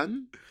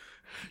stunned.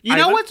 You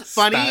know what's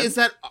funny is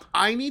that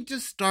I need to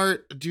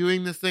start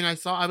doing this thing. I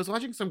was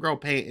watching some girl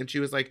paint and she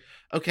was like,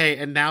 okay,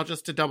 and now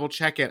just to double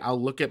check it, I'll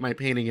look at my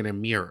painting in a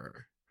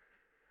mirror.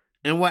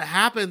 And what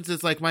happens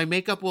is like my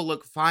makeup will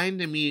look fine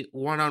to me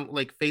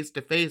like face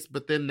to face,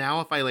 but then now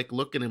if I like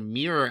look in a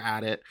mirror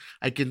at it,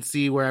 I can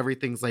see where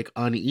everything's like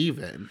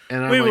uneven.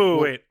 And I'm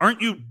wait.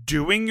 Aren't you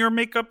doing your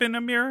makeup in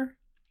a mirror?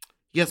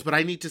 Yes, but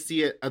I need to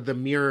see it the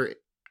mirror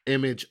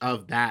image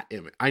of that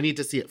image. I need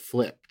to see it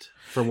flipped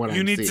from what I'm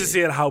seeing. You need to see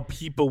it how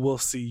people will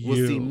see you.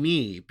 Will see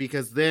me,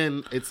 because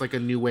then it's like a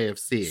new way of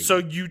seeing. So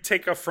you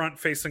take a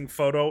front-facing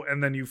photo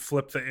and then you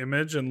flip the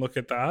image and look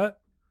at that?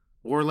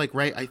 Or like,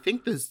 right, I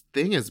think this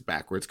thing is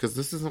backwards because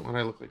this isn't what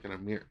I look like in a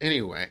mirror.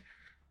 Anyway,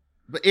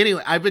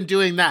 I've been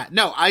doing that.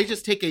 No, I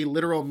just take a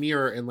literal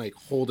mirror and like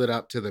hold it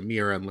up to the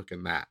mirror and look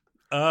in that.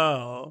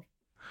 Oh.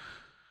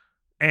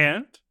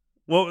 And?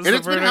 What was and the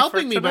it's been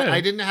helping me, but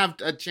I didn't have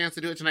a chance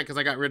to do it tonight because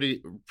I got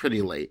ready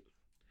pretty late.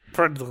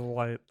 Pretty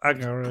late. I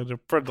got ready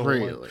pretty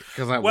late.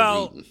 Because I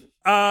was eating.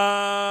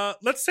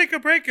 Let's take a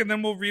break and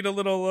then we'll read a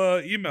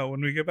little email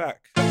when we get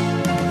back.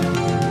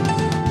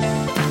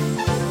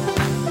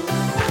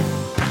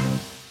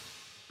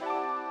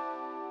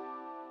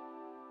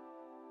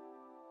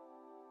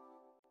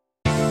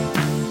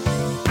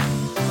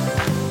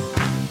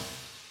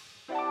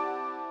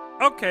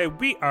 Okay,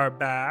 we are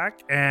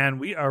back and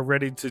we are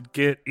ready to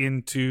get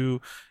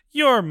into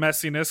your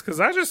messiness,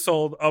 because I just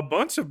told a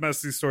bunch of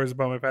messy stories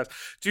about my past.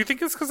 Do you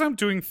think it's because I'm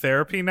doing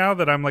therapy now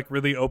that I'm like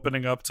really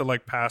opening up to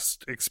like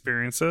past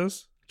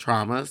experiences?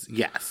 Traumas?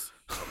 Yes.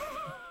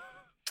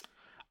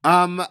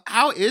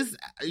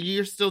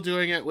 You're still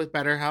doing it with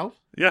BetterHelp?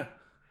 Yeah.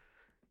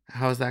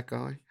 How's that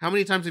going? How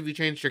many times have you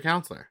changed your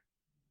counselor?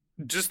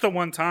 Just the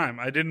one time.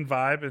 I didn't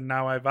vibe and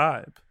now I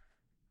vibe.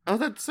 Oh,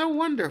 that's so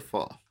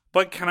wonderful.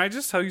 But can I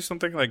just tell you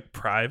something like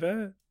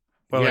private?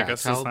 Well, yeah, I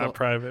guess it's not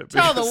private.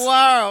 Tell the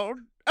world.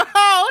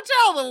 Oh,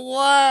 tell the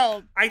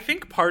world. I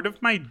think part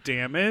of my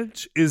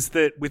damage is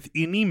that with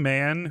any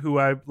man who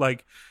I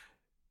like,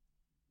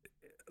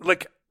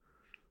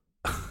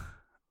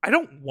 I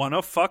don't want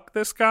to fuck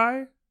this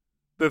guy,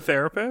 the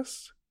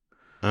therapist.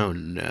 Oh,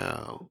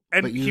 no.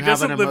 And but you he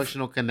have an doesn't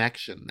emotional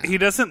connection now. He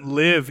doesn't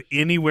live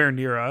anywhere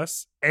near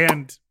us,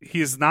 and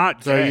he's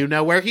not gay. So you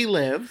know where he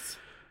lives?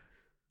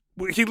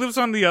 He lives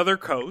on the other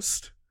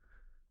coast,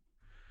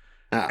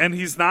 and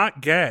he's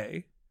not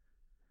gay.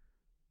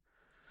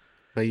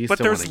 But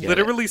there's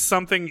literally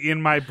something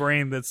in my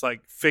brain that's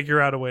like, figure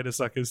out a way to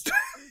suck his dick.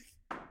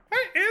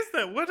 What is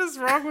that? What is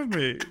wrong with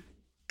me?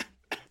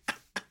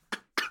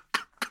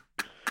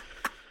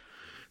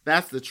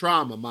 That's the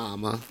trauma,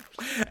 mama.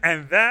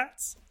 And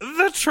that's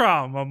the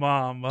trauma,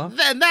 mama.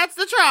 Then that's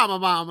the trauma,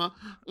 mama.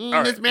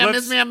 Right, Miss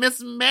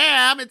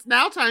Ma'am. It's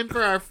now time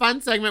for our fun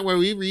segment where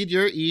we read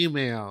your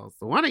emails.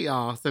 One of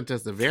y'all sent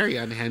us a very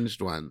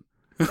unhinged one.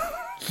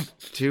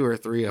 2 or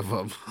 3 of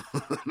them.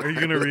 Are you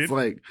going to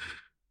read?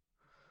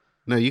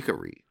 No, you can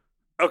read.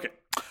 Okay.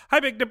 Hi,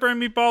 Big Dipper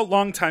and Meatball.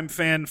 Longtime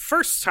fan,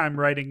 first time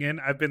writing in.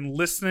 I've been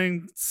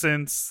listening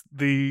since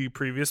the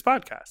previous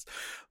podcast.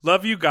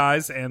 Love you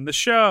guys and the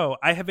show.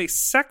 I have a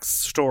sex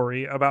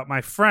story about my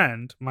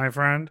friend,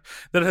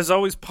 that has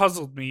always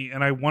puzzled me,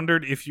 and I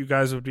wondered if you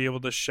guys would be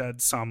able to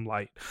shed some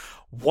light.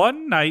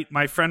 One night,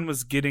 my friend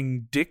was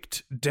getting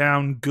dicked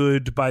down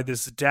good by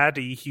this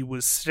daddy he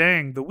was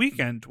staying the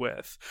weekend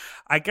with.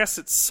 I guess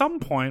at some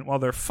point while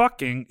they're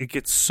fucking, it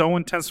gets so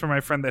intense for my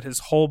friend that his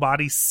whole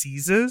body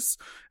seizes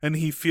and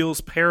he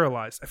feels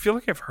paralyzed. I feel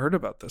like I've heard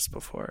about this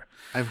before.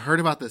 I've heard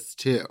about this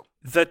too.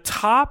 The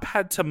top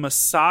had to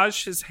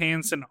massage his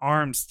hands and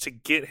arms to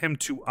get him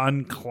to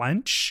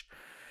unclench.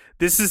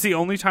 This is the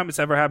only time it's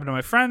ever happened to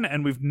my friend,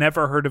 and we've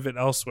never heard of it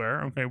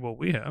elsewhere. Okay, well,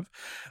 we have.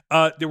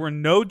 There were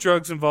no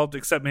drugs involved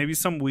except maybe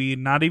some weed,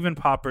 not even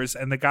poppers,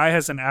 and the guy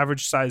has an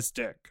average-sized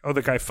dick. Oh,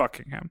 the guy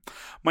fucking him.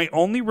 My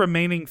only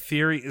remaining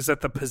theory is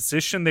that the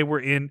position they were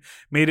in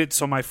made it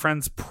so my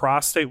friend's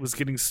prostate was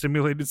getting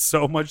stimulated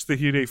so much that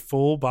he had a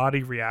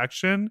full-body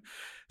reaction.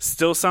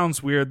 Still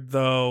sounds weird,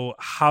 though.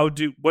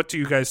 What do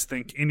you guys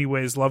think?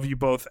 Anyways, love you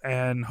both,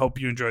 and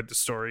hope you enjoyed the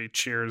story.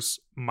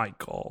 Cheers,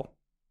 Michael.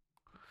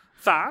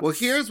 Thoughts? Well,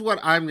 here's what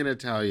I'm going to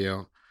tell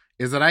you,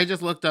 is that I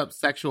just looked up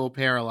sexual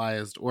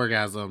paralyzed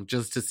orgasm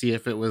just to see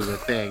if it was a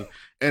thing.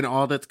 And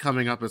all that's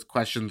coming up is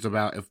questions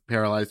about if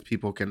paralyzed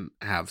people can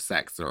have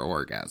sex or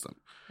orgasm.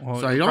 Well,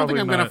 so I don't think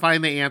I'm going to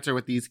find the answer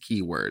with these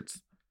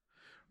keywords.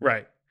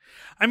 Right.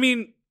 I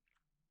mean,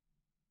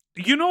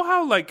 you know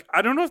how, like,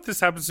 I don't know if this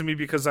happens to me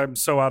because I'm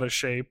so out of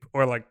shape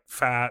or, like,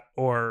 fat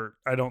or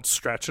I don't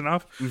stretch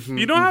enough. Mm-hmm,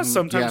 you know how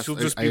sometimes you'll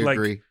just be,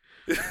 like...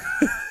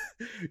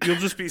 You'll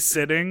just be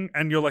sitting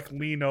and you'll like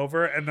lean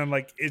over and then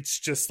like it's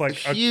just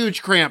like a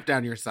huge cramp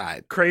down your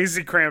side.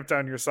 Crazy cramp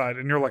down your side.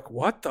 And you're like,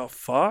 what the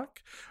fuck?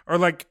 Or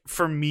like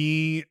for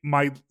me,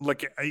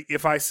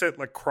 if I sit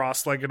like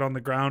cross-legged on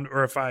the ground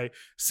or if I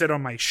sit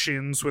on my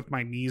shins with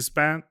my knees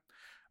bent,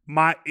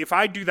 if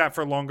I do that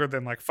for longer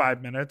than like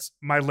 5 minutes,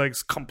 my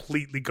legs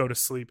completely go to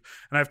sleep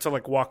and I have to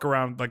like walk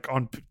around like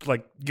on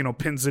like, you know,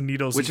 pins and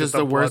needles. Which is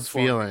the worst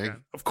feeling.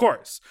 Again. Of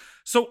course.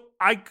 So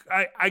I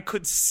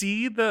could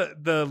see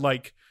the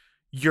like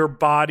your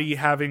body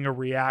having a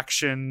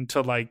reaction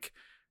to like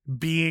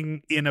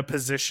being in a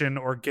position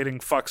or getting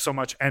fucked so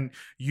much and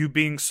you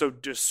being so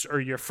or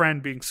your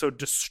friend being so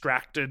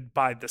distracted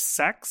by the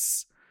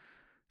sex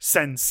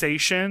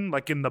sensation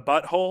like in the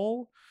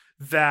butthole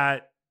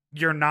that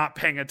you're not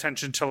paying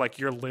attention to like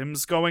your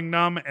limbs going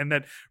numb and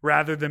that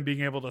rather than being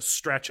able to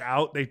stretch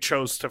out, they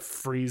chose to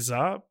freeze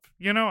up.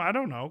 You know, I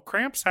don't know.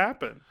 Cramps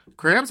happen.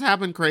 Cramps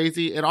happen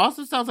crazy. It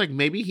also sounds like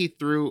maybe he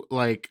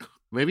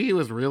maybe he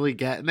was really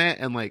getting it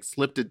and like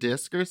slipped a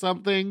disc or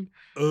something.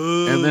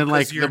 Ooh, and then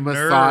like the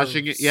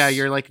massaging nerves. Yeah,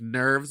 your like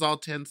nerves all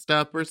tensed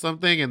up or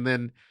something. And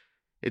then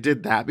it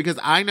did that because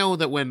I know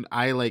that when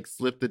I like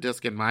slipped the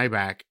disc in my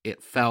back,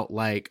 it felt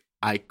like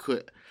I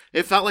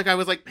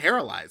was like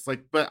paralyzed,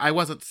 like, but I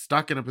wasn't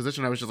stuck in a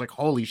position. I was just like,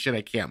 holy shit,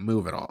 I can't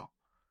move at all.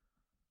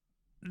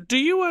 Do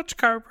you watch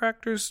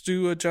chiropractors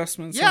do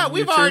adjustments? Yeah,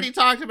 we've already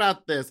talked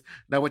about this.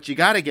 Now, what you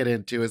got to get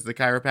into is the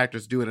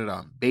chiropractors doing it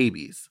on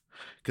babies.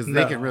 because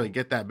they can really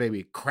get that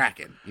baby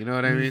cracking. You know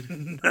what I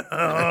mean? No.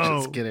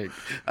 I'm just kidding.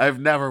 I've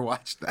never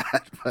watched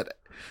that, but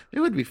it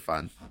would be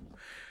fun.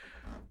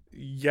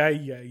 Yeah.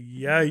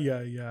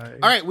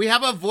 All right, we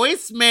have a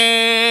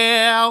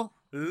voicemail.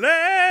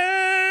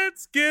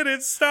 Let's get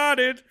it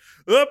started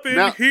up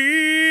in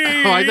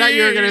here. Oh, I thought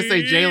you were going to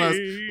say J-Lo's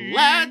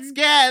Let's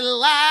Get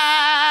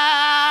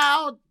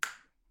Loud.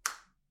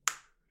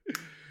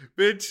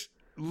 Bitch,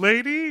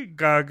 Lady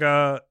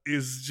Gaga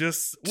is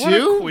just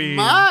too a queen.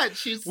 Much.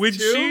 She's when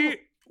too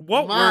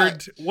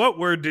much. What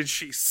word did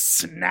she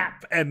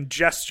snap and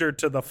gesture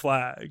to the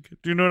flag?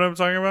 Do you know what I'm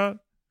talking about?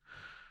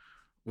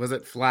 Was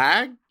it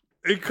flag?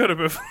 It could have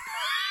been.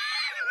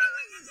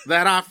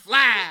 That our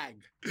flag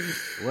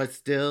was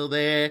still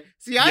there.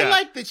 See, I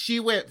like that she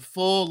went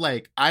full,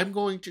 like, I'm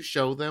going to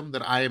show them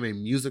that I am a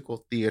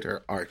musical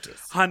theater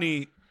artist.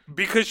 Honey,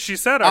 because she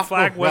said our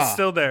flag was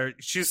still there.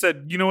 She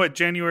said, you know what,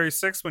 January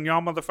 6th, when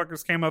y'all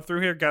motherfuckers came up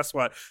through here, guess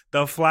what?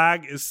 The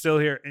flag is still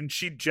here. And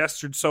she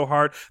gestured so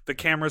hard, the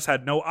cameras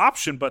had no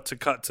option but to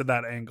cut to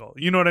that angle.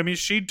 You know what I mean?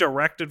 She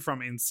directed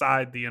from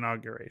inside the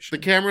inauguration.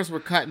 The cameras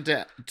were cutting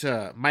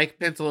to Mike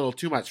Pence a little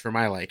too much for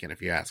my liking,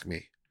 if you ask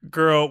me.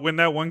 Girl, when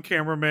that one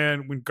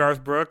cameraman, when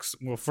Garth Brooks,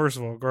 well, first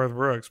of all, Garth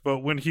Brooks, but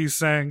when he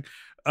sang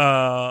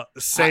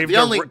Save the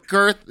only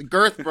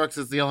Girth Brooks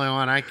is the only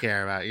one I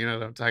care about. You know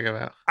what I'm talking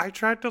about? I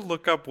tried to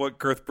look up what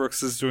Girth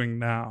Brooks is doing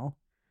now.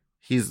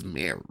 He's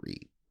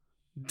married.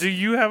 Do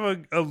you have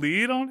a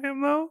lead on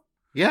him, though?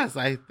 Yes,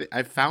 I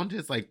found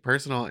his, like,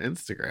 personal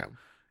Instagram.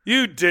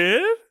 You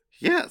did?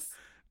 Yes.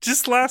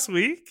 Just last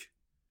week?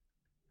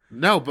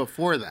 No,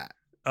 before that.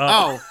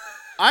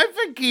 I've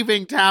been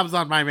keeping tabs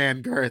on my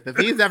man Girth. If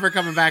he's ever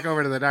coming back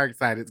over to the dark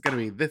side, it's going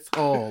to be this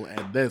hole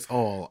and this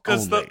hole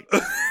only.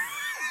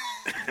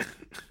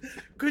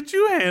 Could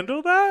you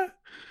handle that?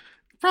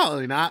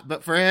 Probably not,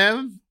 but for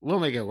him, we'll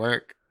make it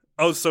work.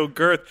 Oh, so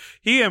Girth,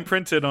 he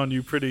imprinted on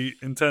you pretty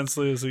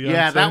intensely as a youngster.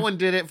 Yeah, that one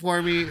did it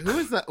for me. Who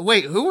is that?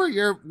 Wait,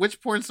 which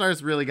porn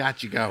stars really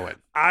got you going?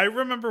 I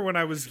remember when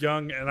I was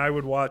young and I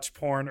would watch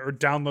porn or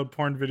download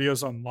porn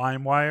videos on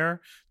LimeWire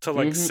to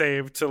like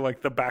save to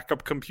like the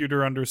backup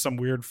computer under some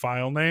weird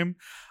file name.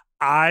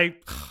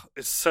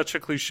 It's such a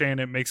cliche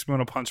and it makes me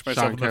want to punch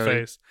myself in the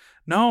face.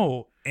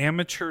 No,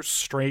 amateur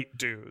straight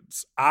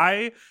dudes.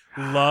 I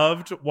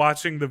loved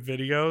watching the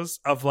videos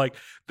of like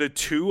the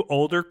two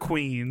older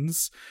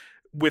queens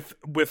with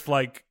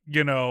like,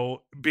 you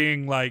know,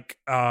 being like,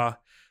 wow,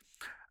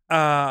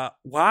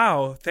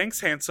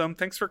 thanks, handsome.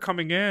 Thanks for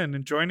coming in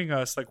and joining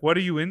us. Like, what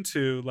are you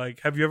into?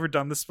 Like, have you ever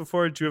done this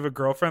before? Do you have a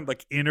girlfriend?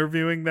 Like,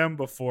 interviewing them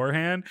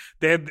beforehand.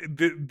 They had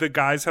the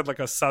guys had like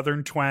a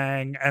southern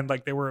twang and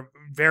like they were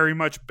very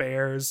much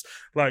bears.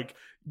 Like,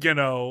 you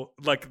know,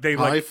 like they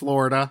like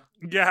Florida.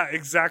 Yeah,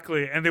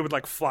 exactly. And they would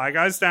like fly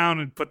guys down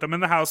and put them in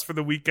the house for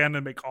the weekend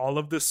and make all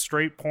of this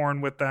straight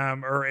porn with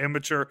them or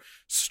amateur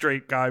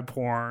straight guy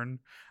porn.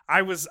 I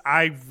used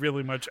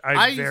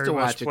to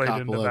watch a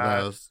couple of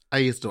those. I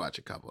used to watch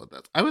a couple of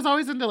those. I was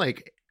always into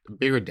like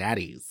bigger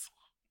daddies.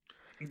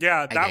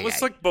 Yeah, that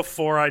was like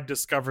before I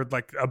discovered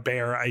like a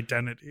bear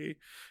identity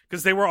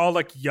because they were all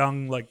like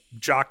young, like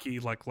jockey,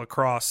 like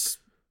lacrosse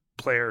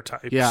player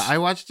types. Yeah, I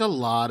watched a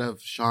lot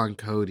of Sean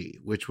Cody,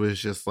 which was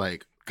just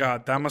like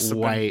God, that must have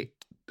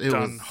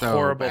done so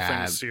horrible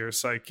things to your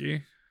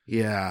psyche.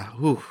 Yeah.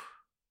 Whew.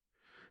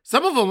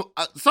 Some of them,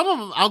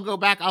 I'll go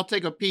back, I'll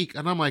take a peek,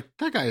 and I'm like,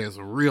 that guy is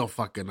real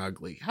fucking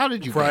ugly. How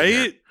did you get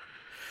here?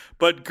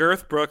 But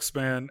Girth Brooks,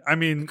 man, I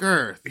mean,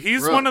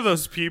 he's one of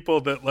those people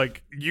that,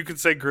 like, you could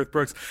say Girth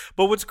Brooks.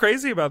 But what's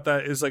crazy about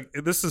that is, like,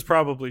 this is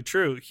probably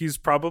true. He's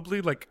probably,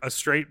 like, a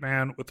straight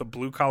man with a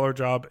blue-collar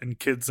job and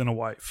kids and a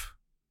wife.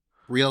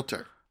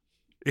 Realtor.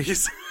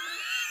 He's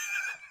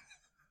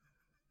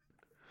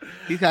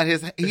got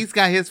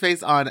his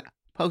face on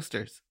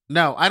posters.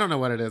 No, I don't know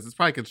what it is. It's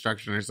probably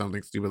construction or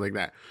something stupid like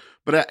that.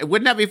 But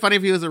wouldn't that be funny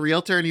if he was a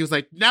realtor and he was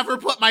like, never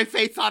put my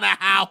face on a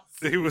house?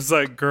 He was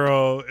like,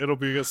 girl, it'll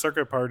be a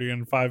circuit party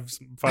in five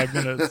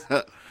minutes.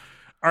 All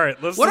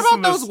right, let's. What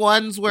about those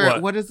ones where,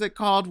 what is it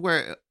called?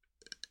 Where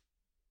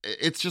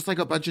it's just like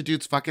a bunch of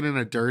dudes fucking in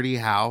a dirty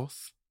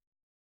house?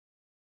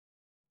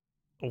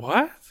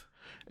 What?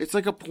 It's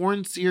like a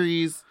porn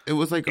series. It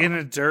was like in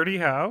a dirty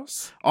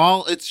house?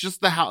 It's just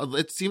the house.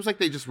 It seems like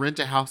they just rent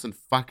a house and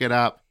fuck it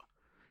up.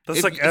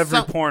 That's like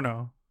every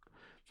porno.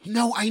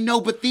 No, I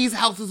know, but these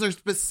houses are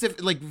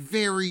specific, like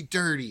very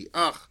dirty.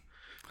 Ugh.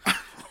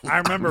 I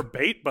remember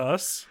Bait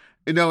Bus.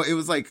 You know, it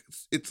was like,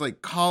 it's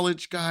like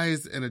college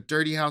guys in a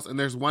dirty house. And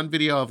there's one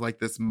video of like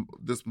this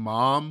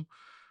mom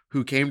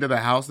who came to the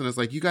house and is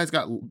like, you guys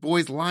got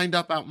boys lined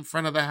up out in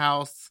front of the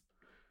house.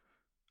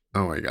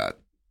 Oh my God.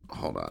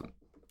 Hold on.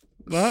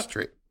 What?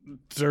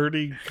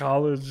 Dirty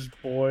college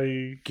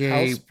boy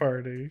house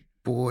party.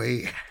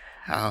 Boy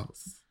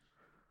house.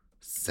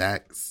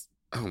 Sex.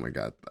 Oh my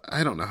God.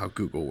 I don't know how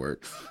Google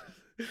works.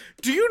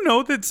 Do you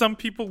know that some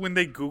people, when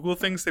they Google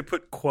things, they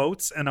put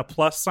quotes and a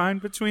plus sign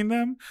between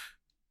them?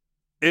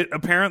 It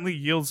apparently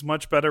yields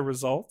much better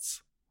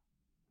results.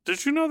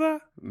 Did you know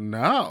that?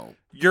 No.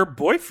 your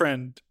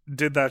boyfriend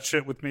did that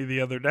shit with me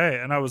the other day,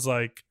 and I was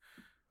like,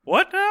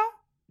 what now?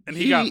 And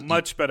he got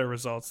much better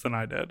results than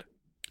I did.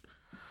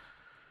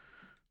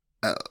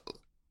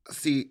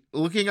 See,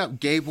 looking up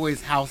gay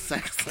boys house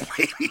sex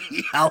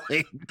lady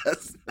yelling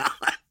does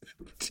not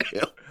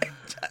do it.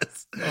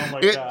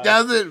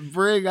 Doesn't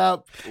bring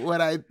up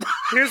what I...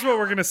 Here's what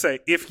we're going to say.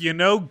 If you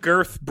know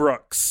Girth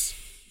Brooks,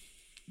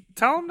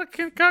 tell him to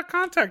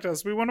contact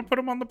us. We want to put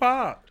him on the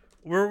pod.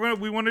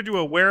 We want to do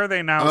a Where Are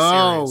They Now series.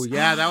 Oh,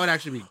 yeah, that would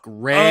actually be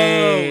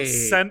great. Oh,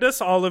 send us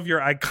all of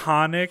your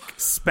iconic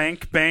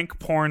spank bank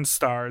porn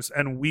stars,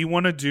 and we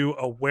want to do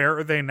a Where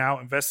Are They Now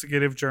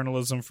investigative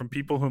journalism from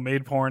people who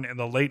made porn in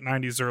the late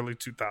 90s, early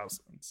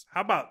 2000s.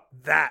 How about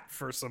that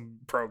for some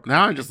program?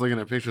 Now I'm just looking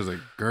at pictures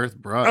of Girth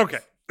Brooks.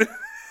 Okay.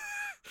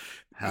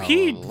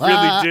 He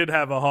really did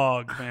have a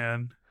hog,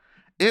 man.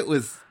 It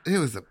was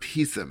a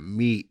piece of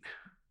meat.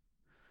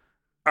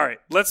 All right,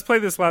 let's play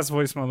this last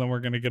voicemail, then we're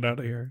going to get out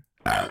of here.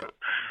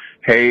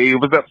 Hey,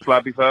 what's up,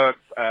 Sloppy Fucks?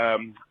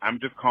 I'm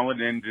just calling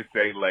in to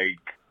say, like,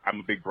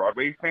 I'm a big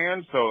Broadway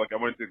fan, so, like, I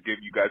wanted to give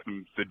you guys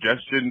some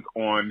suggestions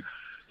on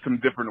some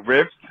different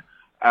riffs,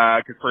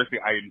 because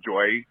personally, I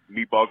enjoy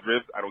Meatball's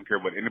riffs. I don't care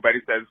what anybody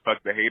says.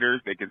 Fuck the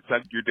haters. They can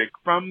suck your dick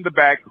from the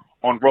back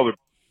on roller.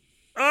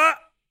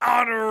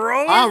 On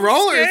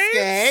roller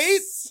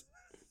skates?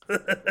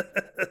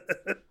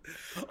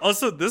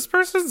 Also, this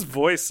person's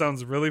voice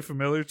sounds really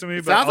familiar to me.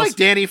 But sounds like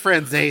Danny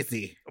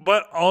Franzese.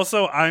 But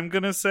also, I'm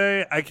going to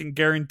say, I can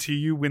guarantee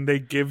you when they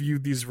give you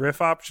these riff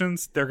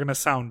options, they're going to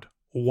sound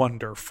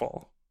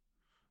wonderful.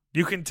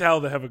 You can tell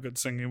they have a good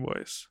singing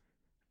voice.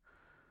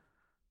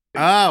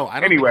 Oh, I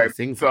don't anyway,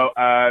 sing so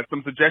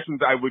some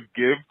suggestions I would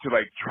give to,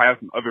 like, try out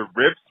some other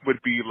riffs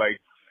would be,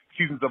 like,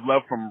 Seasons of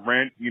Love from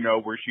Rent, you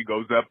know, where she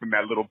goes up in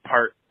that little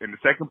part in the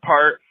second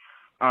part.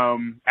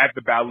 At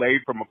the Ballet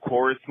from a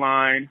chorus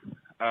line,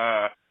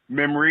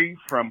 Memory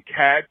from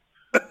Cats,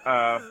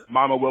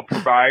 Mama Will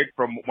Provide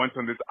from Once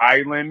on This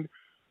Island.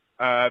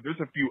 There's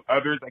a few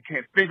others I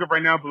can't think of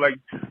right now, but like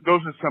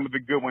those are some of the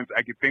good ones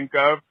I could think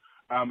of.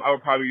 I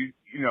would probably,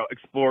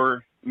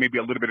 explore maybe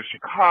a little bit of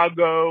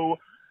Chicago,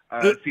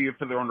 see if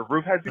Fiddler on the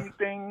Roof has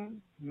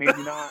anything.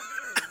 Maybe not.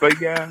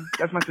 But yeah,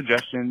 that's my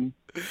suggestion.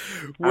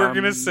 We're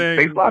going to sing.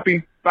 Stay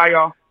sloppy. Bye,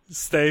 y'all.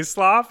 Stay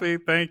sloppy.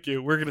 Thank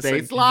you. We're gonna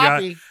stay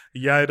sloppy.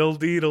 Yidle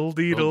deedle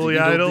deedle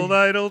yidle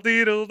diddle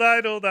deedle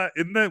diddle that.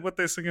 Isn't that what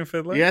they sing in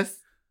Fiddler? Yes,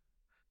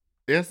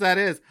 that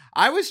is.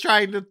 I was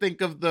trying to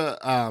think of the.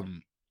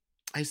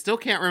 I still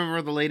can't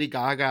remember the Lady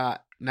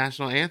Gaga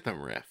national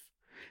anthem riff.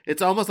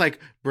 It's almost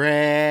like break.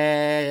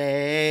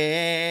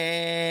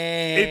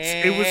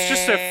 It was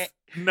just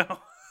no.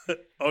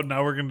 Oh,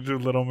 now we're gonna do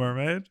Little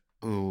Mermaid.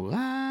 Ooh,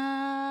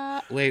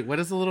 wait, what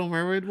is the Little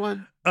Mermaid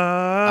one? And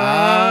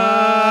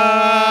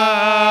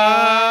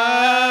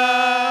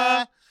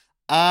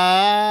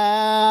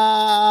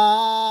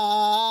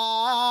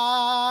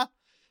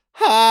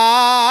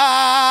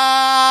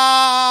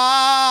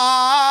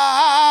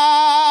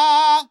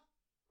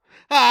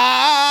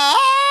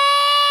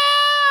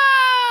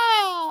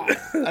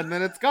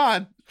then it's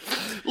gone.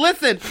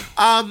 Listen,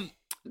 thank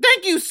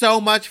you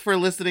so much for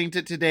listening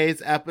to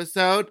today's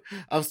episode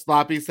of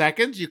Sloppy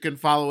Seconds. You can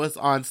follow us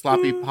on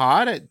Sloppy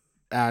Pod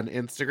on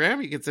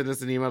Instagram. You can send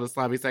us an email to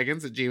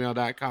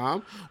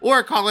sloppyseconds@gmail.com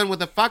or call in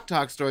with a fuck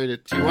talk story to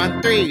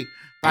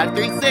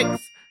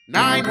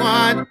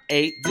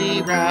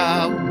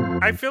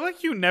 213-536-9180. I feel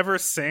like you never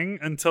sing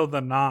until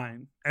the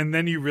 9, and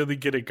then you really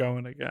get it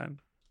going again.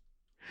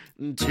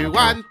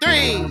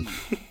 213.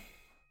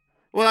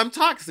 Well, I'm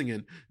talk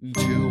singing.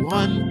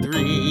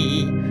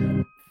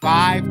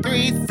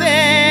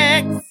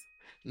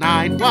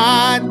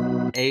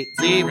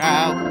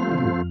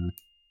 213-536-9180.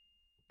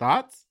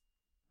 Thoughts?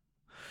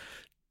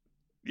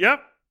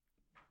 Yep.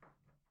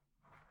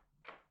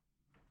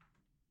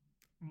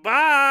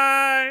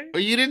 Bye. Oh,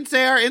 you didn't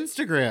say our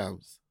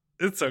Instagrams.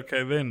 It's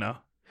okay. They know.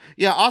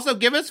 Yeah, also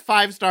give us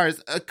 5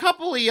 stars. A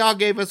couple of y'all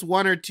gave us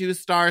 1 or 2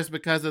 stars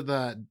because of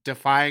the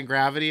Defying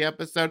Gravity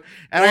episode.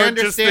 And or I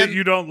understand just that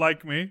you don't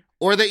like me.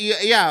 Or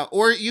that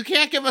or you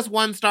can't give us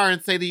 1 star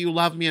and say that you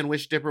love me and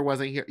wish Dipper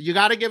wasn't here. You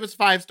got to give us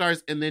 5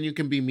 stars and then you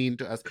can be mean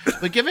to us.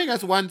 But giving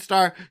us 1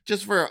 star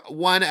just for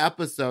 1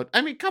 episode,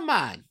 I mean, come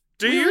on.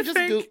 We were just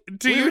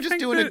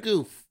doing a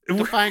goof.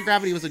 Defying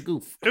Gravity was a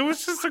goof. It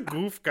was just a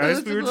goof,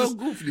 guys. We were just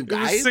goof, you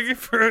guys. We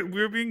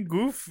were being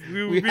goof.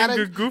 We were being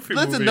a goofy.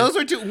 Listen,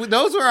 movie.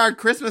 those were our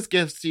Christmas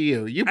gifts to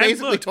you. You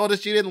basically told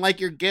us you didn't like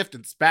your gift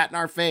and spat in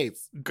our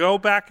face. Go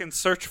back and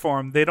search for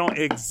them. They don't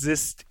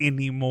exist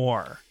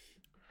anymore.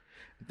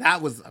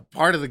 That was a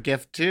part of the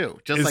gift too.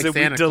 Just like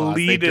Santa Claus,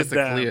 they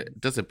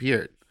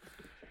disappeared.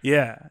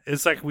 Yeah,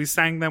 it's like we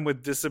sang them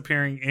with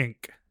disappearing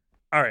ink.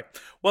 All right.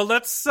 Well,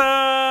 let's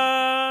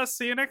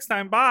see you next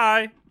time.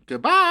 Bye.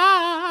 Goodbye.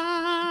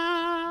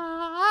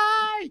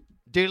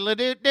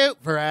 Doodle-doo-doo,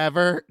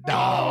 forever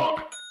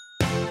dog.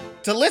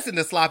 To listen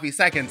to Sloppy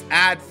Seconds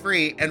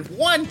ad-free and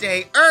 1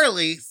 day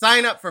early,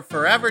 sign up for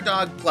Forever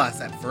Dog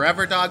Plus at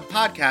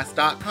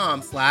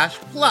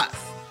foreverdogpodcast.com/plus.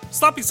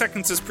 Sloppy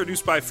Seconds is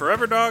produced by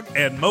Forever Dog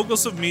and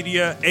Moguls of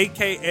Media,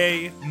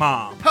 a.k.a.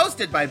 Mom.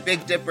 Hosted by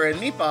Big Dipper and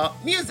Meatball.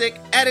 Music,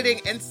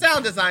 editing, and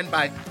sound design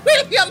by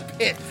William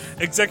Pitt.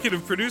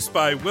 Executive produced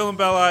by Willem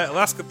Belli,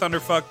 Alaska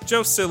Thunderfuck,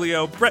 Joe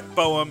Cilio, Brett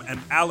Boehm, and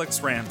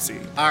Alex Ramsey.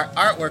 Our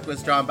artwork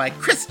was drawn by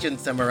Christian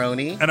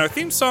Cimarroni. And our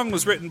theme song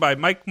was written by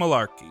Mike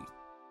Malarkey.